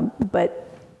 But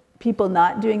people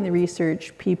not doing the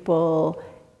research, people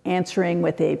answering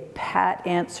with a pat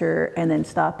answer and then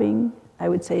stopping, I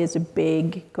would say is a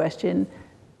big question.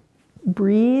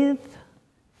 Breathe,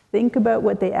 think about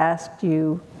what they asked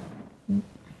you,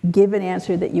 give an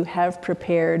answer that you have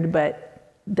prepared, but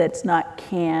that's not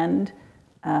canned.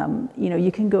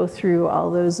 You can go through all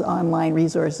those online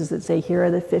resources that say, here are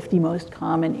the 50 most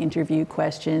common interview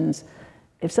questions.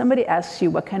 If somebody asks you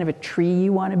what kind of a tree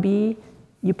you want to be,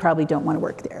 you probably don't want to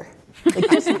work there.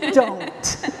 Like, just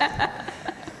don't.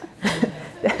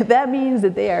 That means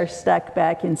that they are stuck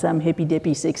back in some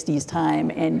hippy-dippy 60s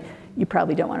time, and you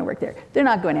probably don't want to work there. They're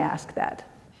not going to ask that.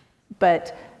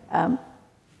 But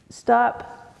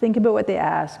stop, think about what they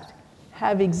asked,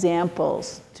 have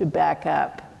examples to back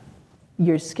up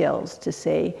your skills, to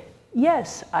say,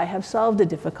 yes, I have solved a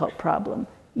difficult problem.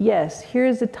 Yes,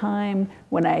 here's a time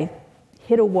when I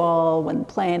hit a wall, when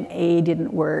plan A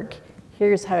didn't work.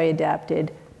 Here's how I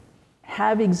adapted.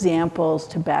 Have examples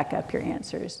to back up your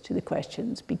answers to the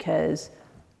questions, because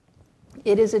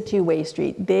it is a two-way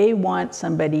street. They want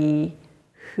somebody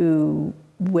who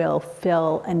will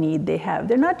fill a need they have.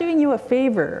 They're not doing you a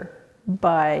favor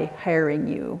by hiring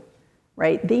you,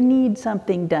 right? They need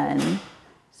something done.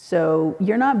 So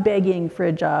you're not begging for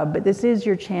a job, but this is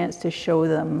your chance to show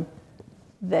them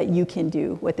that you can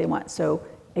do what they want. So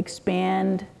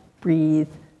expand, breathe,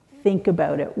 think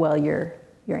about it while you're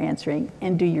answering,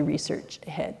 and do your research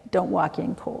ahead. Don't walk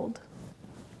in cold.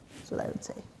 That's what I would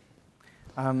say.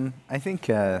 I think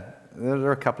there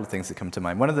are a couple of things that come to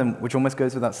mind. One of them, which almost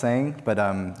goes without saying, but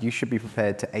you should be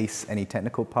prepared to ace any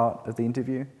technical part of the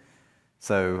interview.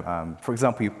 So, for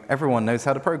example, everyone knows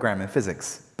how to program in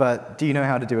physics, but do you know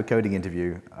how to do a coding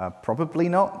interview? Probably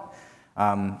not.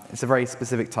 It's a very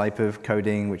specific type of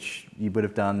coding, which you would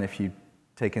have done if you'd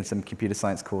taken some computer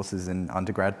science courses in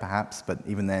undergrad, perhaps, but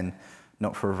even then,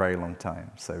 not for a very long time.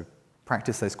 So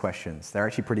practice those questions. They're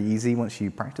actually pretty easy once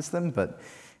you practice them, but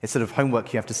it's sort of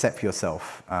homework you have to set for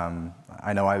yourself.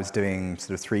 I know I was doing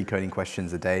sort of 3 coding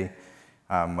questions a day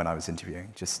when I was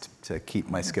interviewing, just to keep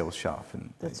my skills sharp.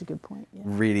 And that's a good point. Yeah.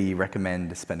 Really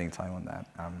recommend spending time on that.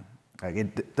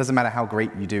 It doesn't matter how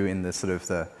great you do in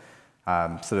the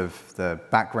the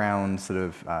background,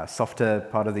 softer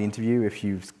part of the interview. If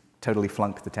you totally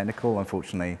flunk the technical,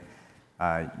 unfortunately,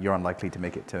 you're unlikely to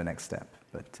make it to a next step.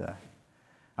 But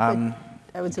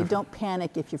But I would say don't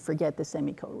panic if you forget the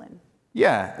semicolon.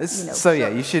 Yeah, You know, so yeah,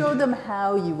 you should... show them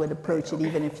how you would approach it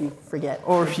even if you forget.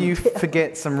 Or if you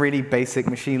forget some really basic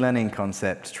machine learning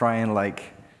concepts, try and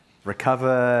like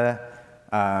recover,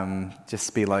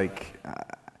 just be like,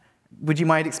 would you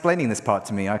mind explaining this part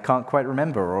to me? I can't quite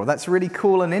remember. Or that's really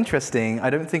cool and interesting. I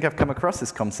don't think I've come across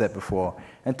this concept before.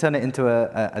 And turn it into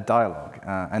a dialogue.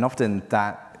 And often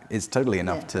that is totally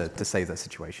enough to save that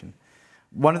situation.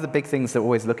 One of the big things they're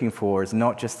always looking for is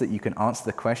not just that you can answer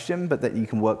the question, but that you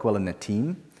can work well in a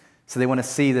team. So they want to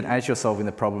see that as you're solving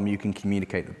the problem, you can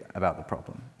communicate about the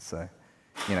problem. So,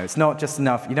 you know, it's not just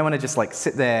enough. You don't want to just like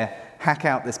sit there, hack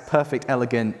out this perfect,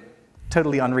 elegant,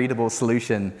 totally unreadable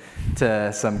solution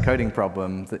to some coding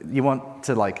problem. You want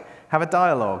to like have a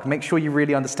dialogue, make sure you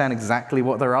really understand exactly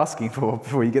what they're asking for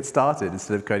before you get started,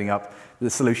 instead of coding up the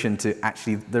solution to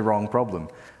actually the wrong problem.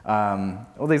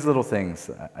 All these little things,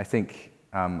 I think,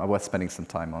 are worth spending some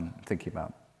time on thinking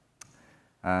about.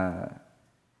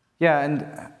 Yeah,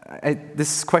 and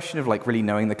this question of like really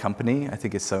knowing the company, I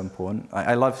think is so important.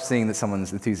 I love seeing that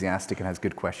someone's enthusiastic and has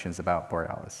good questions about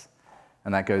Borealis.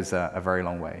 And that goes a very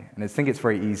long way. And I think it's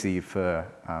very easy for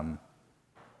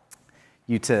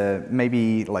you to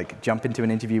maybe like jump into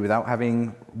an interview without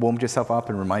having warmed yourself up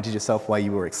and reminded yourself why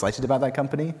you were excited about that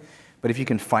company. But if you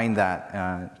can find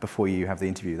that before you have the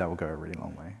interview, that will go a really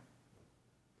long way.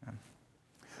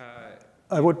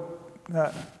 I would,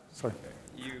 sorry.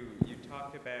 You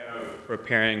talked about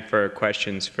preparing for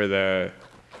questions for the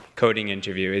coding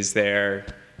interview. Is there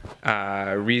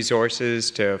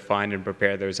resources to find and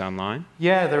prepare those online?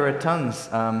 Yeah, there are tons.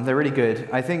 They're really good.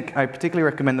 I think I particularly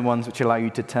recommend the ones which allow you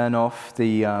to turn off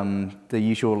the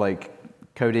usual like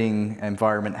coding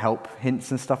environment help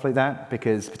hints and stuff like that,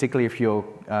 because particularly if you're,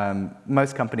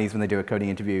 most companies when they do a coding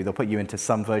interview, they'll put you into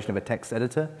some version of a text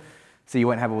editor. So you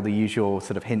won't have all the usual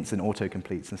sort of hints and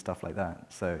autocompletes and stuff like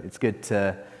that. So it's good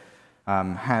to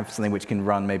have something which can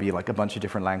run maybe like a bunch of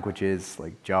different languages,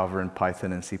 like Java and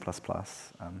Python and C++.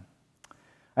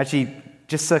 Actually,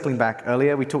 just circling back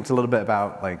earlier, we talked a little bit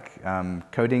about like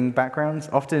coding backgrounds.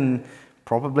 Often,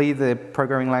 probably the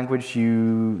programming language you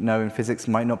know in physics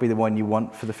might not be the one you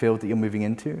want for the field that you're moving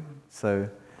into. So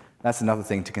that's another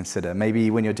thing to consider.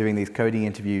 Maybe when you're doing these coding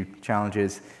interview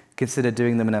challenges, consider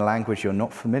doing them in a language you're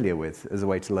not familiar with as a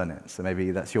way to learn it. So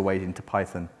maybe that's your way into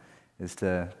Python, is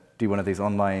to do one of these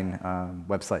online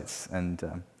websites.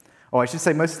 And I should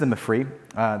say most of them are free.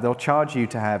 They'll charge you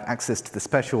to have access to the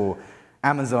special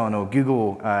Amazon or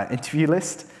Google interview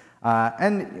list.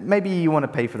 And maybe you want to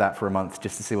pay for that for a month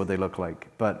just to see what they look like.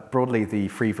 But broadly, the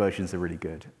free versions are really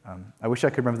good. I wish I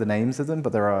could remember the names of them,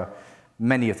 but there are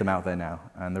many of them out there now,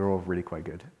 and they're all really quite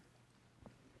good.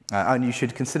 And you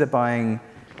should consider buying,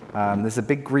 there's a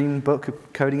big green book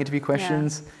of coding interview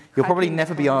questions. Yeah. You'll probably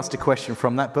never be asked a question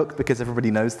from that book because everybody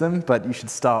knows them, but you should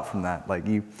start from that. Like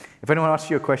if anyone asks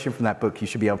you a question from that book, you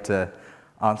should be able to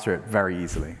answer it very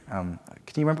easily. Can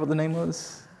you remember what the name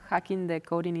was? Hacking the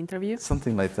Coding Interview.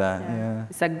 Something like that, yeah.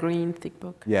 It's a green thick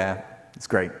book. Yeah, it's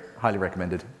great. Highly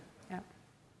recommended. Yeah.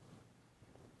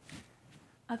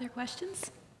 Other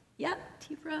questions? Yeah,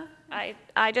 Tibra?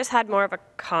 I just had more of a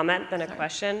comment than a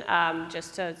question,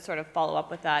 just to sort of follow up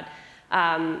with that.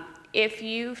 If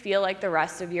you feel like the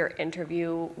rest of your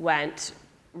interview went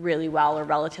really well or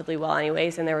relatively well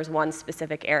anyways, and there was one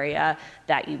specific area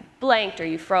that you blanked or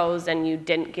you froze and you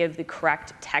didn't give the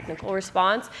correct technical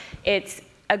response, it's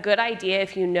a good idea,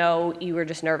 if you know you were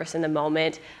just nervous in the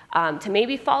moment, to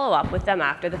maybe follow up with them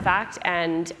after the fact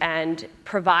and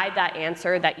provide that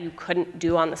answer that you couldn't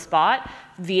do on the spot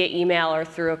via email or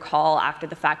through a call after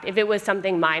the fact. If it was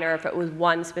something minor, if it was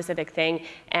one specific thing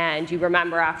and you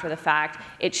remember after the fact,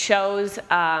 it shows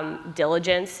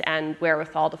diligence and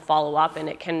wherewithal to follow up, and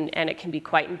it can be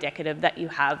quite indicative that you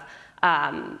have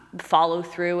follow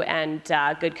through and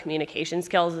good communication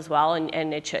skills as well,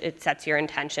 and it sets your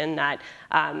intention that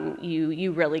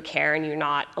you really care and you're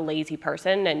not a lazy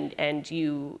person, and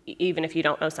you, even if you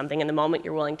don't know something in the moment,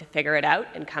 you're willing to figure it out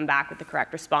and come back with the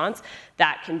correct response.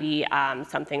 That can be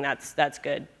something that's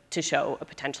good to show a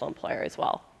potential employer as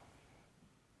well.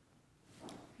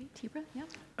 Tibra,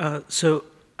 yeah. So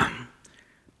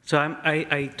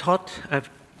I taught,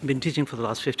 I've been teaching for the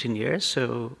last 15 years,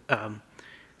 so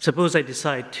suppose I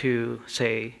decide to,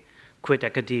 say, quit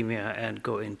academia and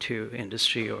go into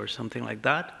industry or something like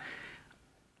that.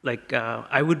 Like,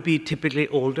 I would be typically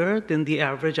older than the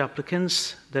average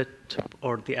applicants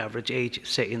or the average age,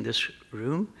 say, in this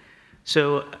room.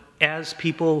 So as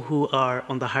people who are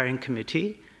on the hiring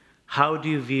committee, how do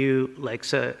you view, like,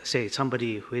 say,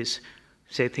 somebody who is,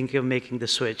 say, thinking of making the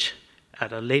switch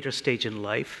at a later stage in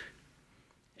life,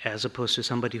 as opposed to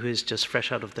somebody who is just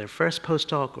fresh out of their first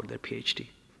postdoc or their PhD?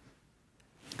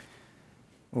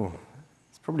 Oh,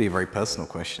 it's probably a very personal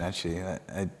question, actually.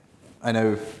 I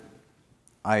know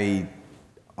I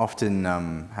often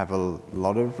have a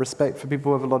lot of respect for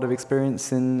people with a lot of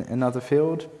experience in another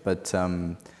field, but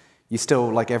you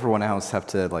still, like everyone else, have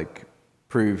to like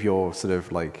prove you're sort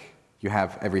of like you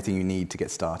have everything you need to get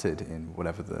started in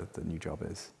whatever the new job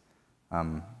is.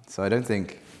 So I don't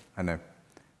think, I know,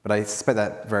 but I suspect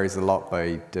that varies a lot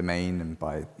by domain and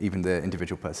by even the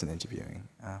individual person interviewing.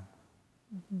 Yeah.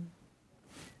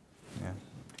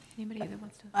 Anybody that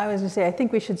wants to? I was going to say, I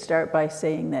think we should start by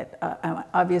saying that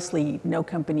obviously no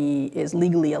company is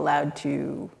legally allowed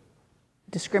to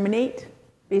discriminate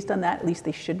based on that. At least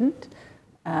they shouldn't.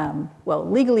 Well,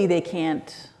 legally they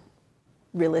can't.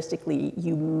 Realistically,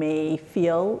 you may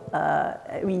feel,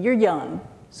 I mean, you're young,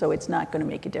 so it's not going to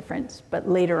make a difference. But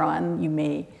later on, you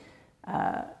may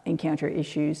encounter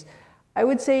issues. I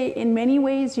would say in many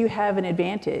ways you have an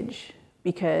advantage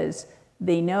because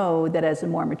they know that as a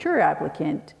more mature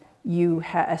applicant,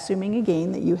 assuming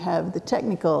again that you have the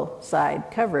technical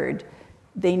side covered,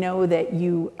 they know that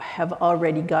you have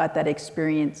already got that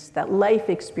experience, that life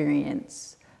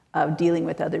experience of dealing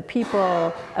with other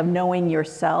people, of knowing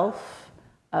yourself,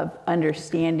 of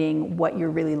understanding what you're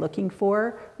really looking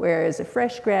for, whereas a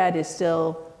fresh grad is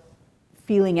still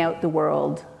feeling out the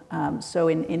world. So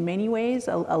in many ways,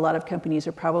 a lot of companies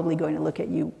are probably going to look at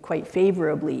you quite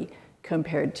favorably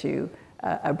compared to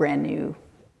a brand new,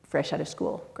 fresh out of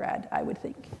school grad, I would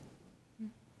think.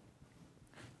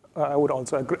 I would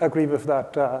also agree with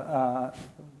that,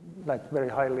 like very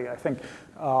highly. I think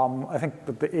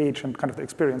that the age and kind of the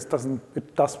experience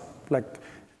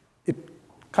it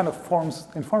kind of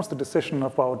informs the decision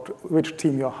about which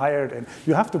team you're hired in.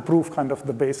 You have to prove kind of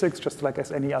the basics, just like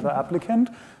as any other applicant,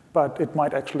 but it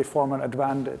might actually form an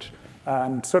advantage.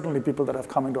 And certainly people that have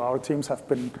come into our teams have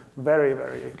been very,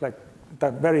 very,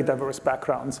 very diverse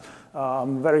backgrounds,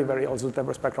 very, very also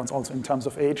diverse backgrounds also in terms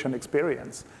of age and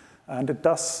experience. And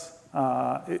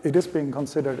it is being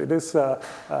considered, it is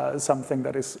something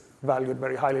that is valued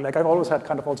very highly. Like I've always had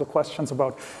kind of also questions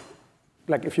about,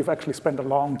 like if you've actually spent a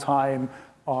long time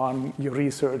on your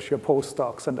research, your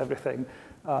postdocs and everything.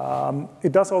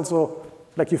 It does also,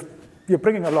 like you're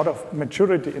bringing a lot of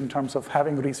maturity in terms of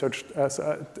having research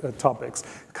topics,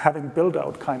 having built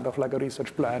out kind of like a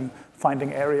research plan,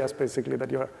 finding areas basically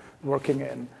that you're working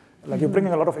in. Like you're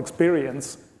bringing a lot of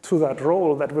experience to that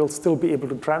role that will still be able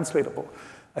to translatable.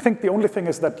 I think the only thing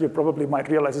is that you probably might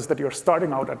realize is that you're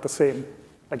starting out at the same,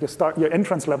 like your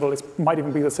entrance level might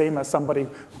even be the same as somebody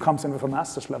who comes in with a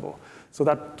master's level. So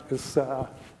that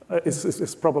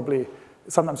is probably,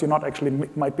 sometimes you're not actually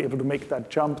might be able to make that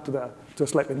jump to a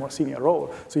slightly more senior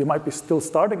role. So you might be still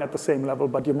starting at the same level,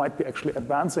 but you might be actually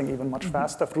advancing even much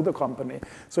faster through the company.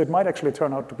 So it might actually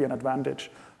turn out to be an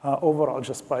advantage overall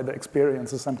just by the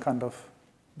experiences and kind of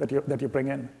that you bring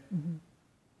in.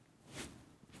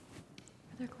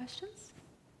 Other questions?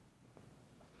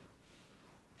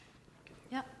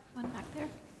 Yep, one back there.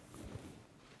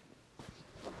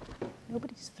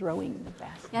 Nobody's throwing the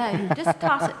basket. Yeah, just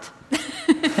toss it.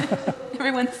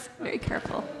 Everyone's very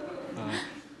careful.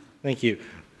 Thank you.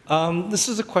 This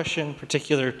is a question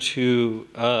particular to,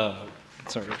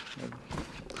 sorry,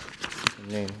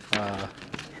 name,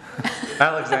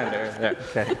 Alexander.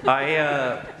 Yeah.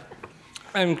 Okay.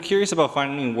 I'm curious about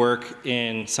finding work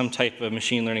in some type of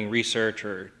machine learning research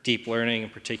or deep learning in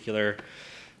particular.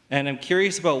 And I'm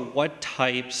curious about what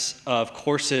types of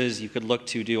courses you could look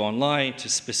to do online to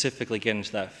specifically get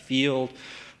into that field,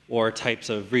 or types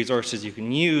of resources you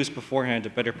can use beforehand to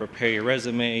better prepare your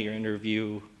resume, your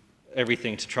interview,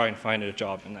 everything to try and find a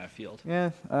job in that field.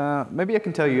 Yeah, maybe I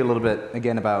can tell you a little bit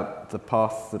again about the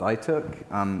path that I took.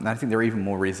 And I think there are even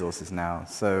more resources now.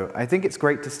 So I think it's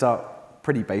great to start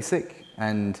pretty basic,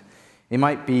 and it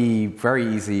might be very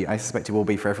easy, I suspect it will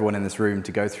be for everyone in this room,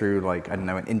 to go through, like, I don't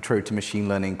know, an intro to machine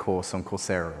learning course on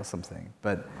Coursera or something.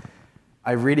 But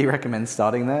I really recommend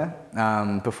starting there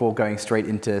before going straight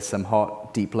into some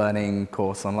hot deep learning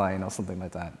course online or something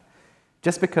like that.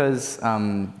 Just because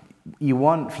you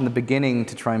want, from the beginning,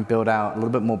 to try and build out a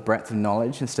little bit more breadth of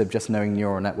knowledge instead of just knowing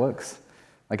neural networks.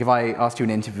 Like if I asked you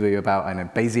an interview about, I don't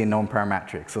know, Bayesian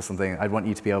non-parametrics or something, I'd want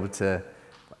you to be able to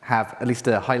have at least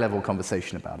a high-level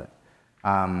conversation about it.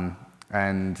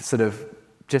 And sort of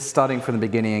just starting from the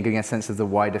beginning and getting a sense of the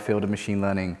wider field of machine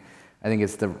learning, I think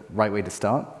is the right way to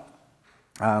start.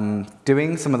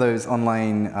 Doing some of those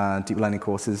online deep learning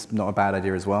courses, not a bad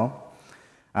idea as well.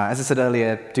 As I said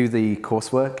earlier, do the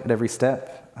coursework at every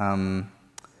step. And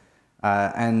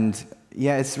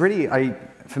Yeah, it's really,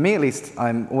 for me at least,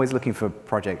 I'm always looking for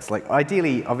projects. Like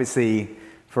ideally, obviously,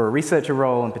 for a researcher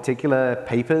role in particular,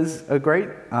 papers are great,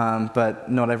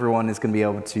 but not everyone is going to be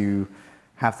able to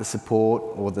have the support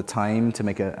or the time to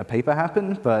make a paper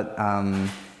happen, but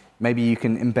maybe you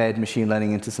can embed machine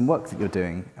learning into some work that you're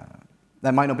doing.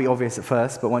 That might not be obvious at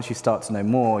first, but once you start to know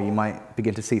more, you might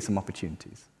begin to see some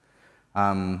opportunities.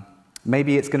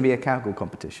 Maybe it's going to be a Kaggle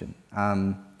competition.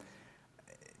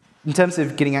 In terms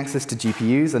of getting access to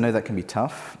GPUs, I know that can be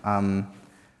tough.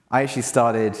 I actually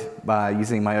started by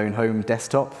using my own home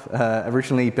desktop,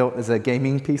 originally built as a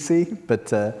gaming PC,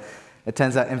 but it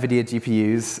turns out NVIDIA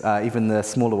GPUs, even the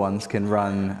smaller ones, can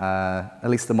run, at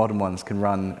least the modern ones, can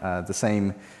run the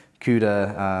same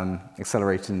CUDA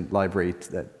accelerating library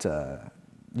that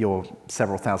your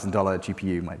several $1,000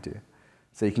 GPU might do.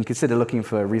 So you can consider looking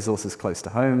for resources close to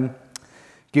home.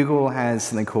 Google has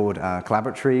something called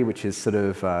Collaboratory, which is sort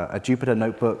of a Jupyter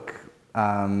notebook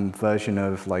version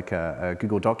of like a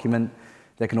Google document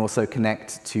that can also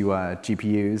connect to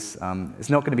GPUs. It's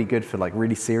not going to be good for like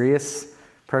really serious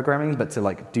programming, but to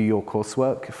like do your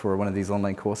coursework for one of these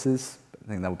online courses, I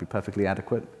think that would be perfectly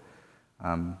adequate.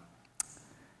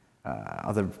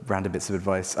 Other random bits of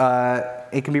advice.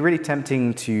 It can be really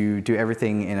tempting to do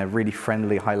everything in a really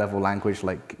friendly, high-level language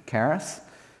like Keras.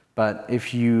 But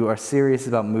if you are serious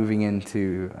about moving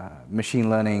into machine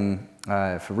learning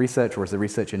for research or as a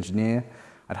research engineer,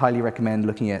 I'd highly recommend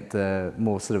looking at the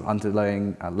more sort of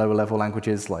underlying lower-level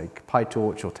languages like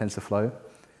PyTorch or TensorFlow.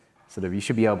 Sort of, you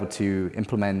should be able to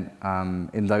implement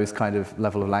in those kind of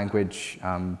level of language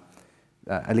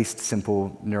at least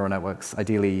simple neural networks.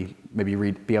 Ideally, maybe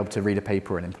be able to read a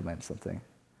paper and implement something.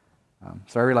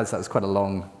 So I realized that was quite a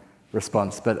long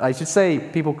response, but I should say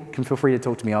people can feel free to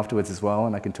talk to me afterwards as well,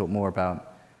 and I can talk more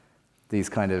about these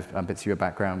kind of bits of your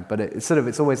background. But it's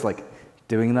always like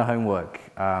doing the homework,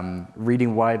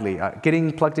 reading widely.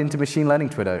 Getting plugged into machine learning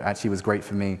Twitter actually was great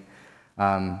for me.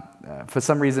 For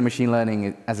some reason, machine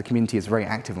learning as a community is very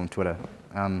active on Twitter,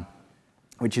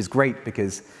 which is great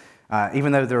because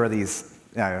even though there are these,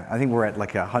 I think we're at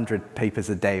like 100 papers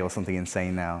a day or something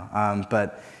insane now,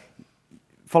 but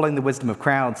following the wisdom of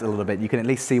crowds a little bit, you can at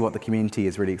least see what the community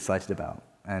is really excited about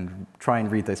and try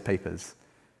and read those papers.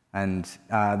 And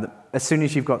as soon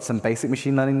as you've got some basic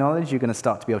machine learning knowledge, you're going to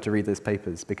start to be able to read those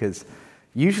papers because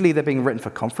usually they're being written for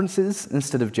conferences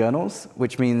instead of journals,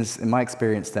 which means, in my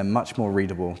experience, they're much more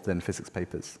readable than physics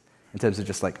papers in terms of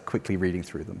just like quickly reading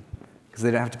through them because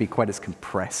they don't have to be quite as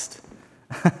compressed.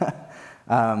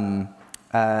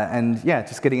 And yeah,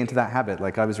 just getting into that habit.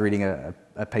 Like I was reading a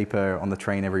paper on the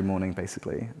train every morning,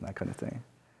 basically, that kind of thing.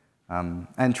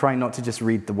 And trying not to just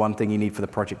read the one thing you need for the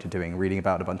project you're doing, reading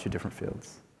about a bunch of different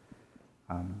fields.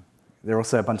 There are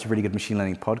also a bunch of really good machine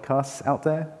learning podcasts out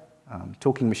there.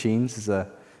 Talking Machines is a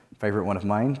favorite one of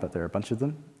mine, but there are a bunch of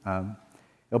them.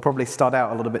 It'll probably start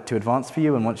out a little bit too advanced for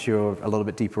you, and once you're a little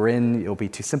bit deeper in, it'll be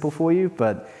too simple for you,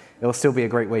 but it'll still be a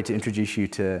great way to introduce you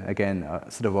to, again,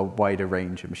 sort of a wider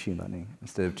range of machine learning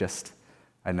instead of just,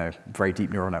 I don't know, very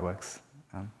deep neural networks.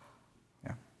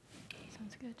 Yeah.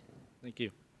 Sounds good. Thank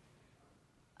you.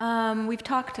 We've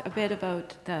talked a bit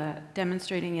about the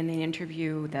demonstrating in the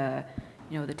interview the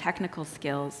technical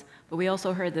skills, but we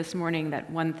also heard this morning that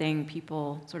one thing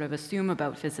people sort of assume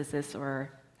about physicists or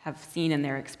have seen in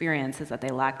their experience is that they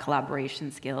lack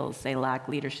collaboration skills, they lack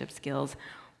leadership skills.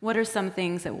 What are some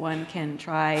things that one can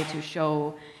try to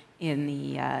show in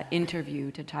the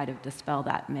interview to try to dispel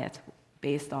that myth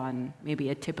based on maybe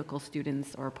a typical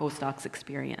student's or postdoc's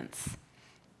experience?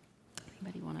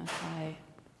 Anybody want to try?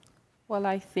 Well,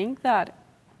 I think that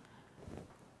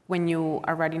when you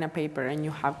are writing a paper and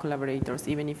you have collaborators,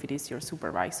 even if it is your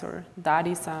supervisor, that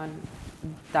is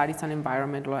an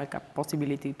environment, like a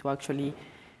possibility to actually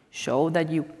show that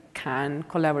you can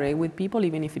collaborate with people,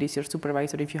 even if it is your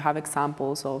supervisor. If you have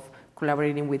examples of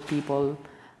collaborating with people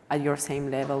at your same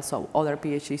level, so other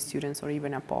PhD students or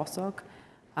even a postdoc,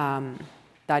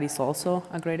 that is also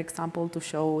a great example to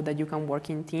show that you can work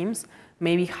in teams.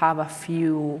 Maybe have a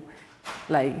few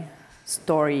like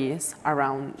stories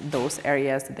around those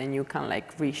areas that then you can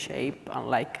like reshape and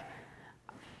like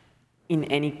in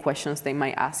any questions they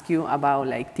might ask you about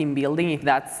like team building, if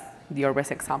that's your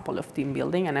best example of team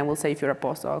building. And I will say if you're a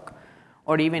postdoc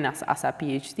or even as a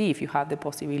PhD, if you have the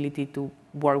possibility to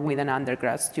work with an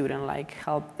undergrad student, like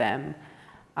help them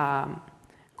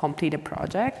complete a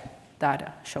project,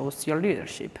 that shows your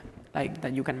leadership, like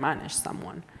that you can manage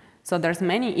someone. So there's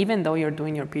many, even though you're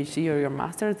doing your PhD or your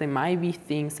master's, there might be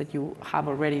things that you have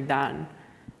already done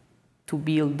to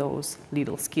build those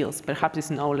little skills. Perhaps it's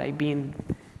not like being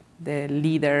the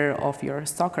leader of your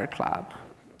soccer club.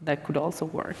 That could also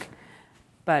work.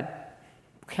 But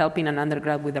helping an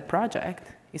undergrad with a project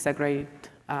is a great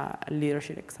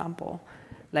leadership example.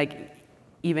 Like,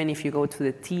 even if you go to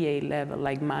the TA level,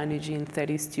 like managing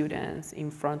 30 students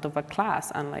in front of a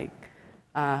class and like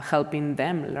helping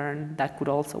them learn, that could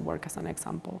also work as an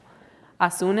example.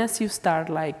 As soon as you start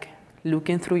like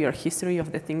looking through your history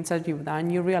of the things that you've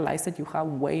done, you realize that you have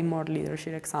way more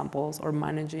leadership examples or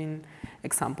managing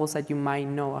examples that you might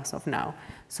know as of now.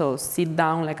 So sit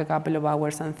down like a couple of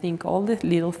hours and think all the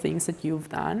little things that you've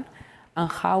done and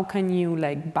how can you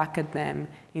like bucket them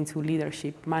into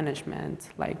leadership management,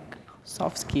 like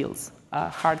soft skills,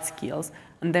 hard skills,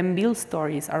 and then build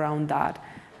stories around that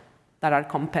that are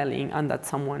compelling and that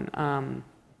someone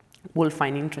will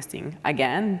find interesting.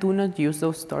 Again, do not use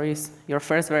those stories, your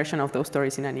first version of those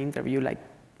stories in an interview, like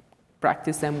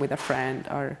practice them with a friend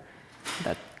or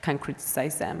that can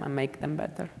criticize them and make them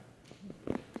better.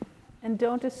 And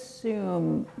don't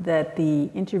assume that the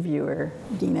interviewer,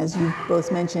 Dean, as you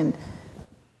both mentioned,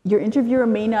 your interviewer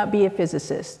may not be a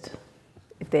physicist.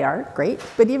 If they are, great.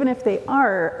 But even if they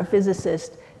are a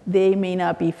physicist, they may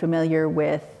not be familiar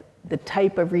with the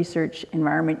type of research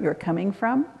environment you're coming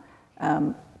from.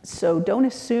 So don't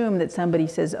assume that somebody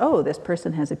says, oh, this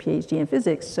person has a PhD in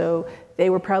physics, so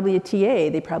they were probably a TA,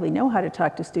 they probably know how to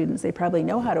talk to students, they probably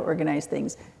know how to organize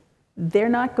things. They're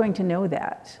not going to know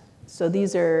that. So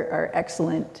these are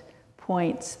excellent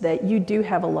points that you do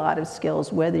have a lot of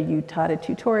skills, whether you taught a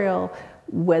tutorial,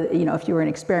 whether, if you were an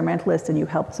experimentalist and you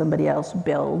helped somebody else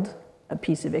build a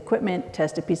piece of equipment,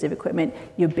 test a piece of equipment,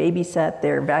 you babysat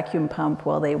their vacuum pump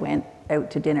while they went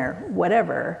out to dinner,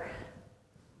 whatever.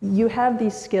 You have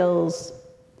these skills,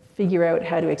 figure out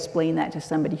how to explain that to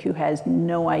somebody who has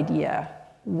no idea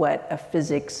what a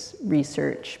physics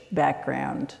research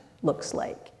background looks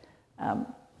like.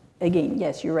 Again,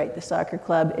 yes, you're right, the soccer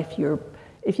club, if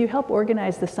you help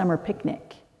organize the summer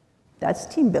picnic, that's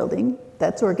team building,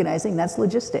 that's organizing, that's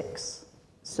logistics.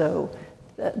 So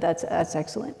that's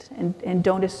excellent. And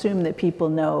don't assume that people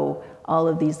know all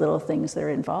of these little things that are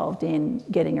involved in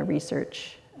getting a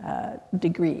research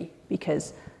degree,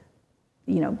 because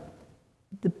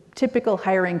the typical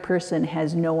hiring person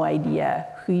has no idea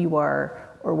who you are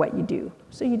or what you do.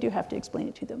 So you do have to explain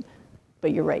it to them.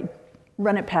 But you're right,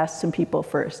 run it past some people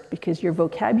first, because your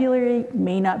vocabulary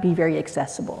may not be very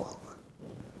accessible.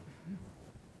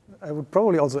 I would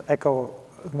probably also echo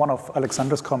one of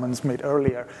Alexandra's comments made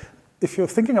earlier. If you're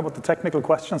thinking about the technical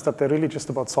questions, that they're really just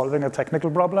about solving a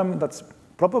technical problem, that's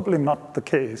probably not the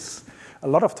case. A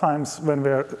lot of times when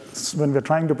we're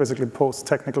trying to basically pose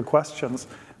technical questions,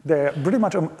 they're pretty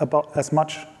much as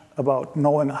much about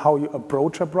knowing how you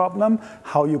approach a problem,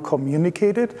 how you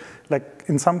communicate it. Like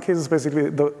in some cases, basically,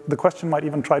 the question might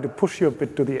even try to push you a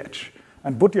bit to the edge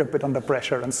and put you a bit under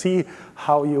pressure and see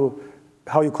how you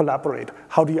collaborate,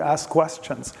 how do you ask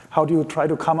questions, how do you try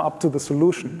to come up to the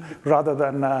solution rather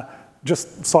than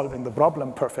just solving the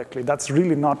problem perfectly. That's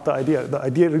really not the idea. The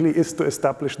idea really is to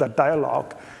establish that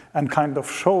dialogue and kind of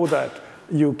show that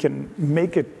you can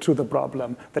make it to the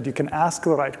problem, that you can ask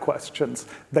the right questions,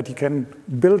 that you can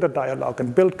build a dialogue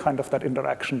and build kind of that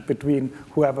interaction between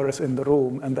whoever is in the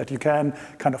room, and that you can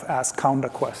kind of ask counter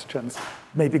questions,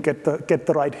 maybe get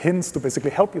the right hints to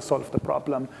basically help you solve the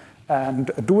problem.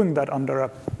 And doing that under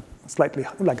a slightly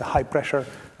like a high pressure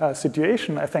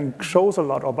situation, I think shows a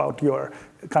lot about your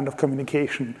kind of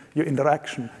communication, your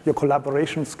interaction, your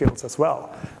collaboration skills as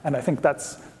well. And I think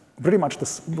that's pretty much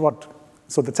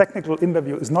so the technical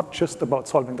interview is not just about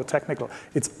solving the technical,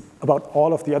 it's about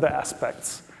all of the other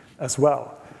aspects as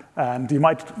well. And you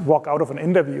might walk out of an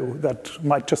interview that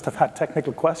might just have had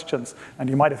technical questions, and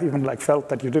you might have even felt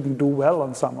that you didn't do well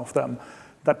on some of them.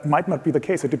 That might not be the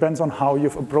case. It depends on how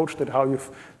you've approached it, how you've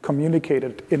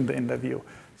communicated in the interview.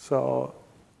 So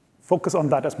focus on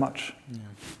that as much. Yeah.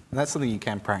 And that's something you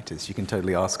can practice. You can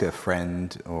totally ask a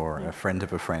friend or a friend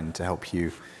of a friend to help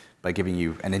you by giving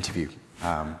you an interview.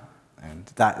 And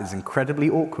that is incredibly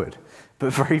awkward,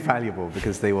 but very valuable,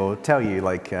 because they will tell you,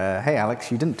 hey,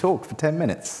 Alex, you didn't talk for 10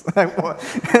 minutes.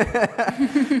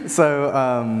 So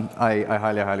I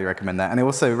highly, highly recommend that. And I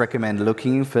also recommend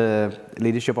looking for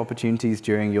leadership opportunities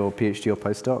during your PhD or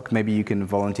postdoc. Maybe you can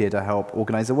volunteer to help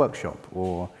organize a workshop,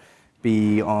 or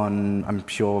be on, I'm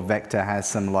sure Vector has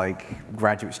some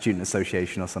graduate student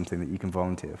association or something that you can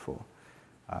volunteer for.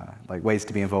 Ways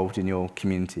to be involved in your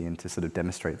community and to sort of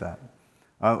demonstrate that.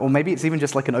 Or maybe it's even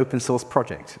just an open source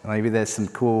project. Maybe there's some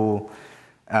cool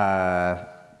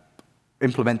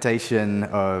implementation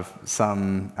of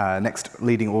some next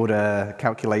leading order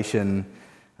calculation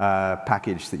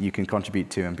package that you can contribute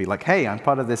to and be like, hey, I'm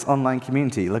part of this online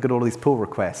community. Look at all these pull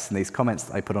requests and these comments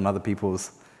that I put on other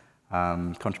people's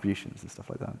contributions and stuff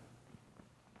like that.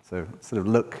 So sort of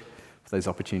look for those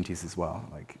opportunities as well.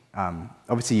 Like,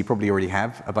 obviously, you probably already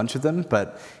have a bunch of them,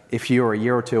 but if you're a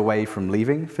year or two away from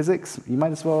leaving physics, you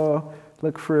might as well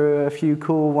look for a few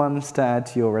cool ones to add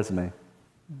to your resume.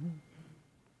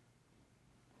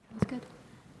 That's good.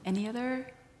 Any other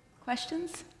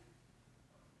questions?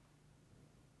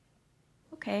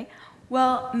 Okay.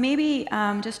 Well, maybe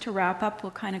just to wrap up,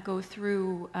 we'll kind of go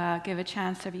through, give a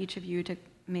chance of each of you to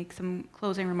make some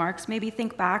closing remarks. Maybe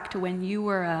think back to when you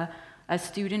were a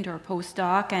student or a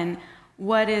postdoc, and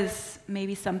what is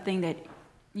maybe something that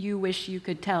you wish you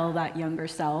could tell that younger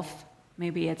self?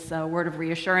 Maybe it's a word of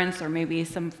reassurance or maybe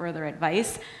some further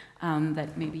advice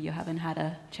that maybe you haven't had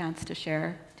a chance to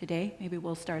share today. Maybe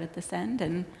we'll start at this end.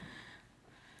 And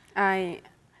I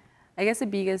guess the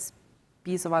biggest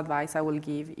piece of advice I will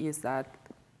give is that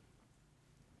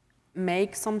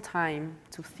make some time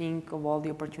to think of all the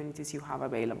opportunities you have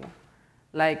available.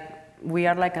 Like, we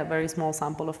are like a very small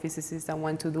sample of physicists that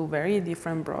want to do very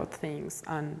different broad things.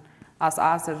 And as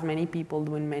us, there's many people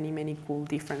doing many, many cool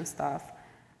different stuff.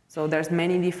 So there's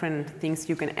many different things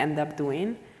you can end up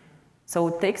doing. So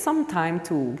take some time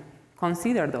to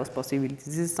consider those possibilities.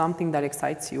 Is this something that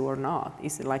excites you or not?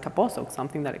 Is it like a postdoc,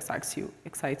 something that excites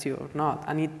you or not?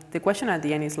 And the question at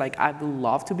the end is like, I would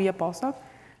love to be a postdoc.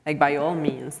 Like, by all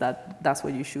means, that's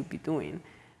what you should be doing.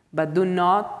 But do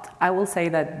not, I will say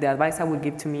that the advice I would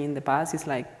give to me in the past is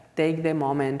like, take the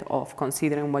moment of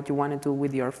considering what you want to do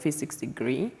with your physics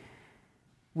degree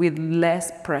with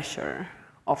less pressure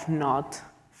of not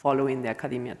following the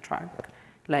academia track.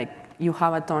 Like, you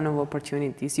have a ton of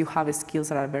opportunities. You have skills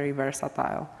that are very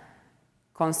versatile.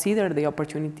 Consider the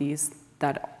opportunities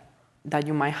that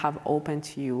you might have open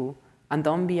to you, and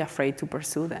don't be afraid to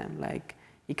pursue them. Like,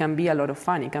 it can be a lot of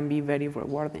fun. It can be very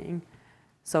rewarding.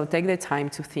 So take the time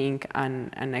to think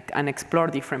and explore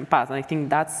different paths. And I think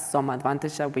that's some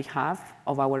advantage that we have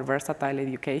of our versatile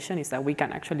education, is that we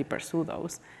can actually pursue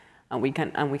those, and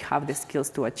we have the skills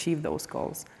to achieve those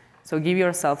goals. So give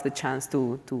yourself the chance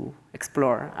to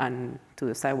explore and to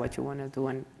decide what you want to do,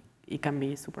 and it can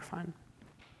be super fun.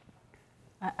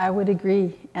 I would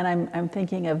agree, and I'm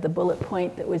thinking of the bullet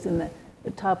point that was in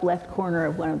the top left corner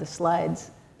of one of the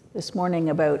slides this morning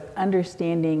about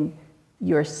understanding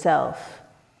yourself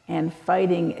and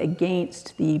fighting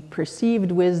against the perceived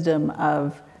wisdom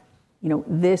of,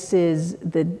 this is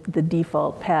the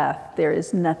default path. There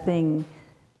is nothing.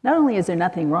 Not only is there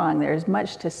nothing wrong, there is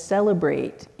much to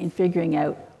celebrate in figuring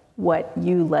out what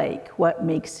you like, what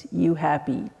makes you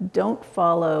happy. Don't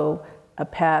follow a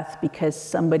path because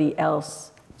somebody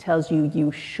else tells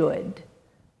you should,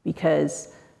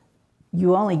 because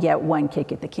you only get one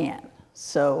kick at the can.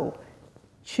 So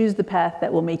choose the path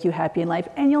that will make you happy in life,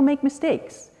 and you'll make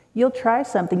mistakes. You'll try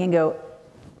something and go,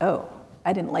 oh,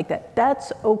 I didn't like that.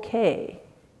 That's okay.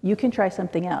 You can try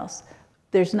something else.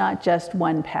 There's not just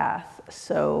one path.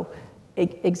 So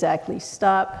exactly,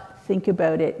 stop, think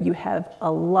about it. You have a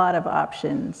lot of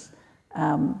options.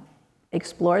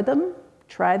 Explore them,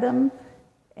 try them,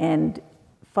 and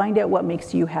find out what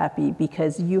makes you happy,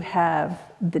 because you have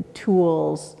the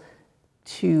tools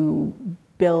to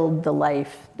build the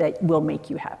life that will make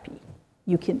you happy.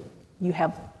 You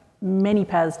have many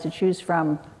paths to choose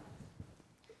from.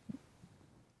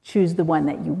 Choose the one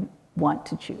that you want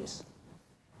to choose.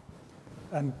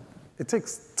 And it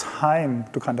takes time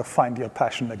to kind of find your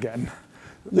passion again.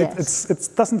 Yes.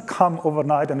 It doesn't come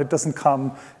overnight, and it doesn't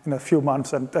come in a few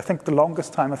months. And I think the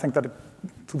longest time,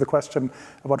 to the question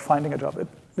about finding a job,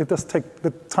 it does take the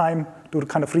time to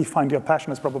kind of re-find your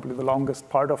passion is probably the longest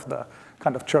part of the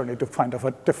kind of journey to find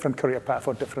a different career path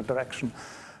or different direction.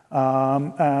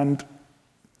 And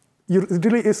it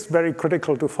really is very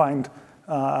critical to find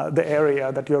the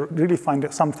area that you really find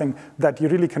something that you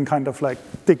really can kind of like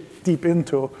dig deep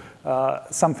into,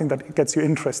 something that gets you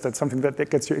interested, something that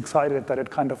gets you excited, that it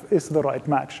kind of is the right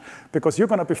match, because you're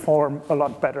going to perform a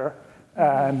lot better,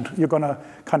 and you're going to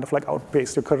kind of like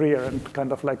outpace your career and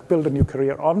kind of like build a new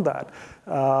career on that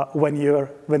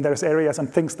when there's areas and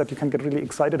things that you can get really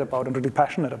excited about and really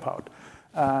passionate about,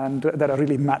 and that are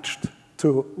really matched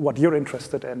to what you're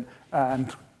interested in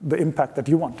and the impact that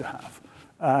you want to have.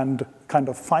 And kind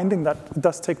of finding that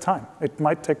does take time. It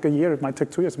might take a year, it might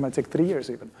take 2 years, it might take 3 years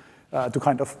even, to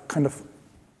kind of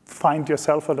find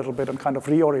yourself a little bit and kind of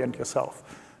reorient yourself.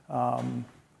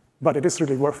 But it is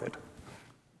really worth it.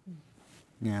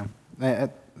 Yeah, there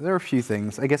are a few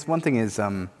things. I guess one thing is,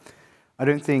 I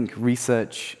don't think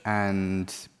research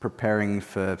and preparing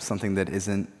for something that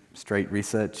isn't straight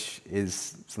research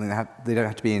is something they don't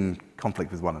have to be in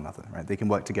conflict with one another, right? They can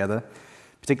work together.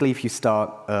 Particularly if you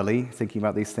start early thinking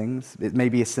about these things. It may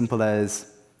be as simple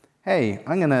as hey,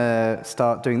 I'm going to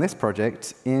start doing this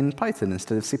project in Python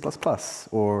instead of C++,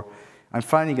 or I'm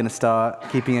finally going to start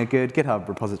keeping a good GitHub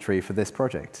repository for this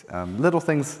project. Little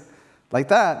things like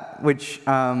that, which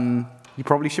you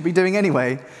probably should be doing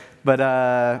anyway, but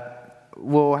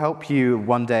will help you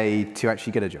one day to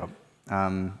actually get a job.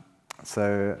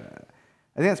 So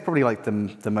I think that's probably like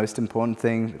the most important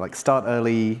thing. Like, start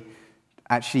early,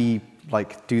 actually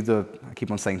like I keep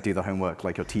on saying do the homework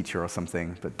like your teacher or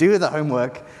something, but do the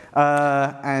homework,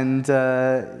 and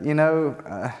you know,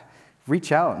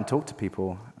 reach out and talk to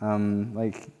people.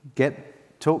 Like,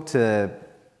 talk to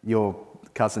your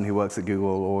cousin who works at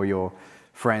Google, or your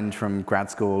friend from grad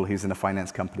school who's in a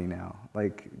finance company now.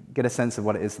 Like, get a sense of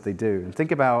what it is that they do, and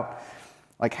think about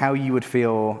like how you would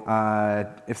feel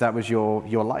if that was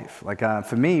your life. Like,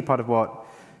 for me, part of what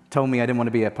told me I didn't want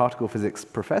to be a particle physics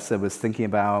professor was thinking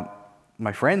about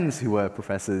my friends who were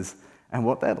professors and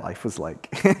what their life was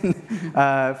like.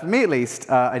 For me, at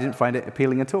least, I didn't find it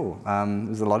appealing at all. There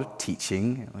was a lot of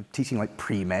teaching like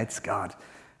pre-meds, God,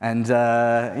 and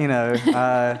you know,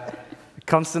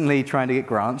 constantly trying to get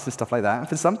grants and stuff like that. And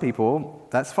for some people,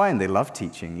 that's fine. They love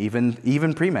teaching,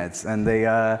 even pre-meds, and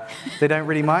they don't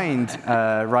really mind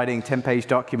writing 10-page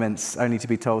documents only to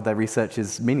be told their research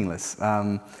is meaningless.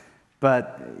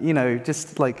 But you know,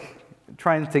 just like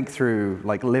try and think through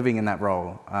like living in that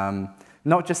role.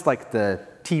 Not just like the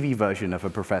TV version of a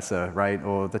professor, right?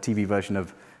 Or the TV version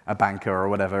of a banker or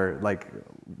whatever, like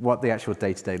what the actual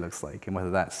day-to-day looks like, and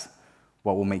whether that's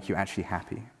what will make you actually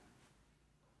happy.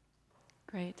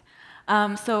 Great.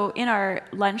 So in our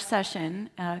lunch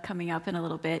session coming up in a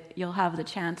little bit, you'll have the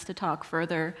chance to talk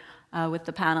further with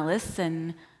the panelists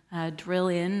and drill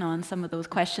in on some of those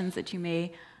questions that you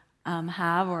may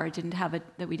have or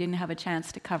that we didn't have a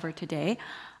chance to cover today.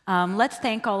 Let's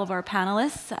thank all of our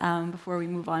panelists before we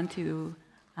move on to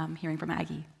hearing from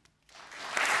Aggie.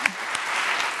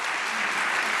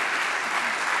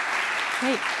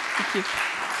 Great, thank you.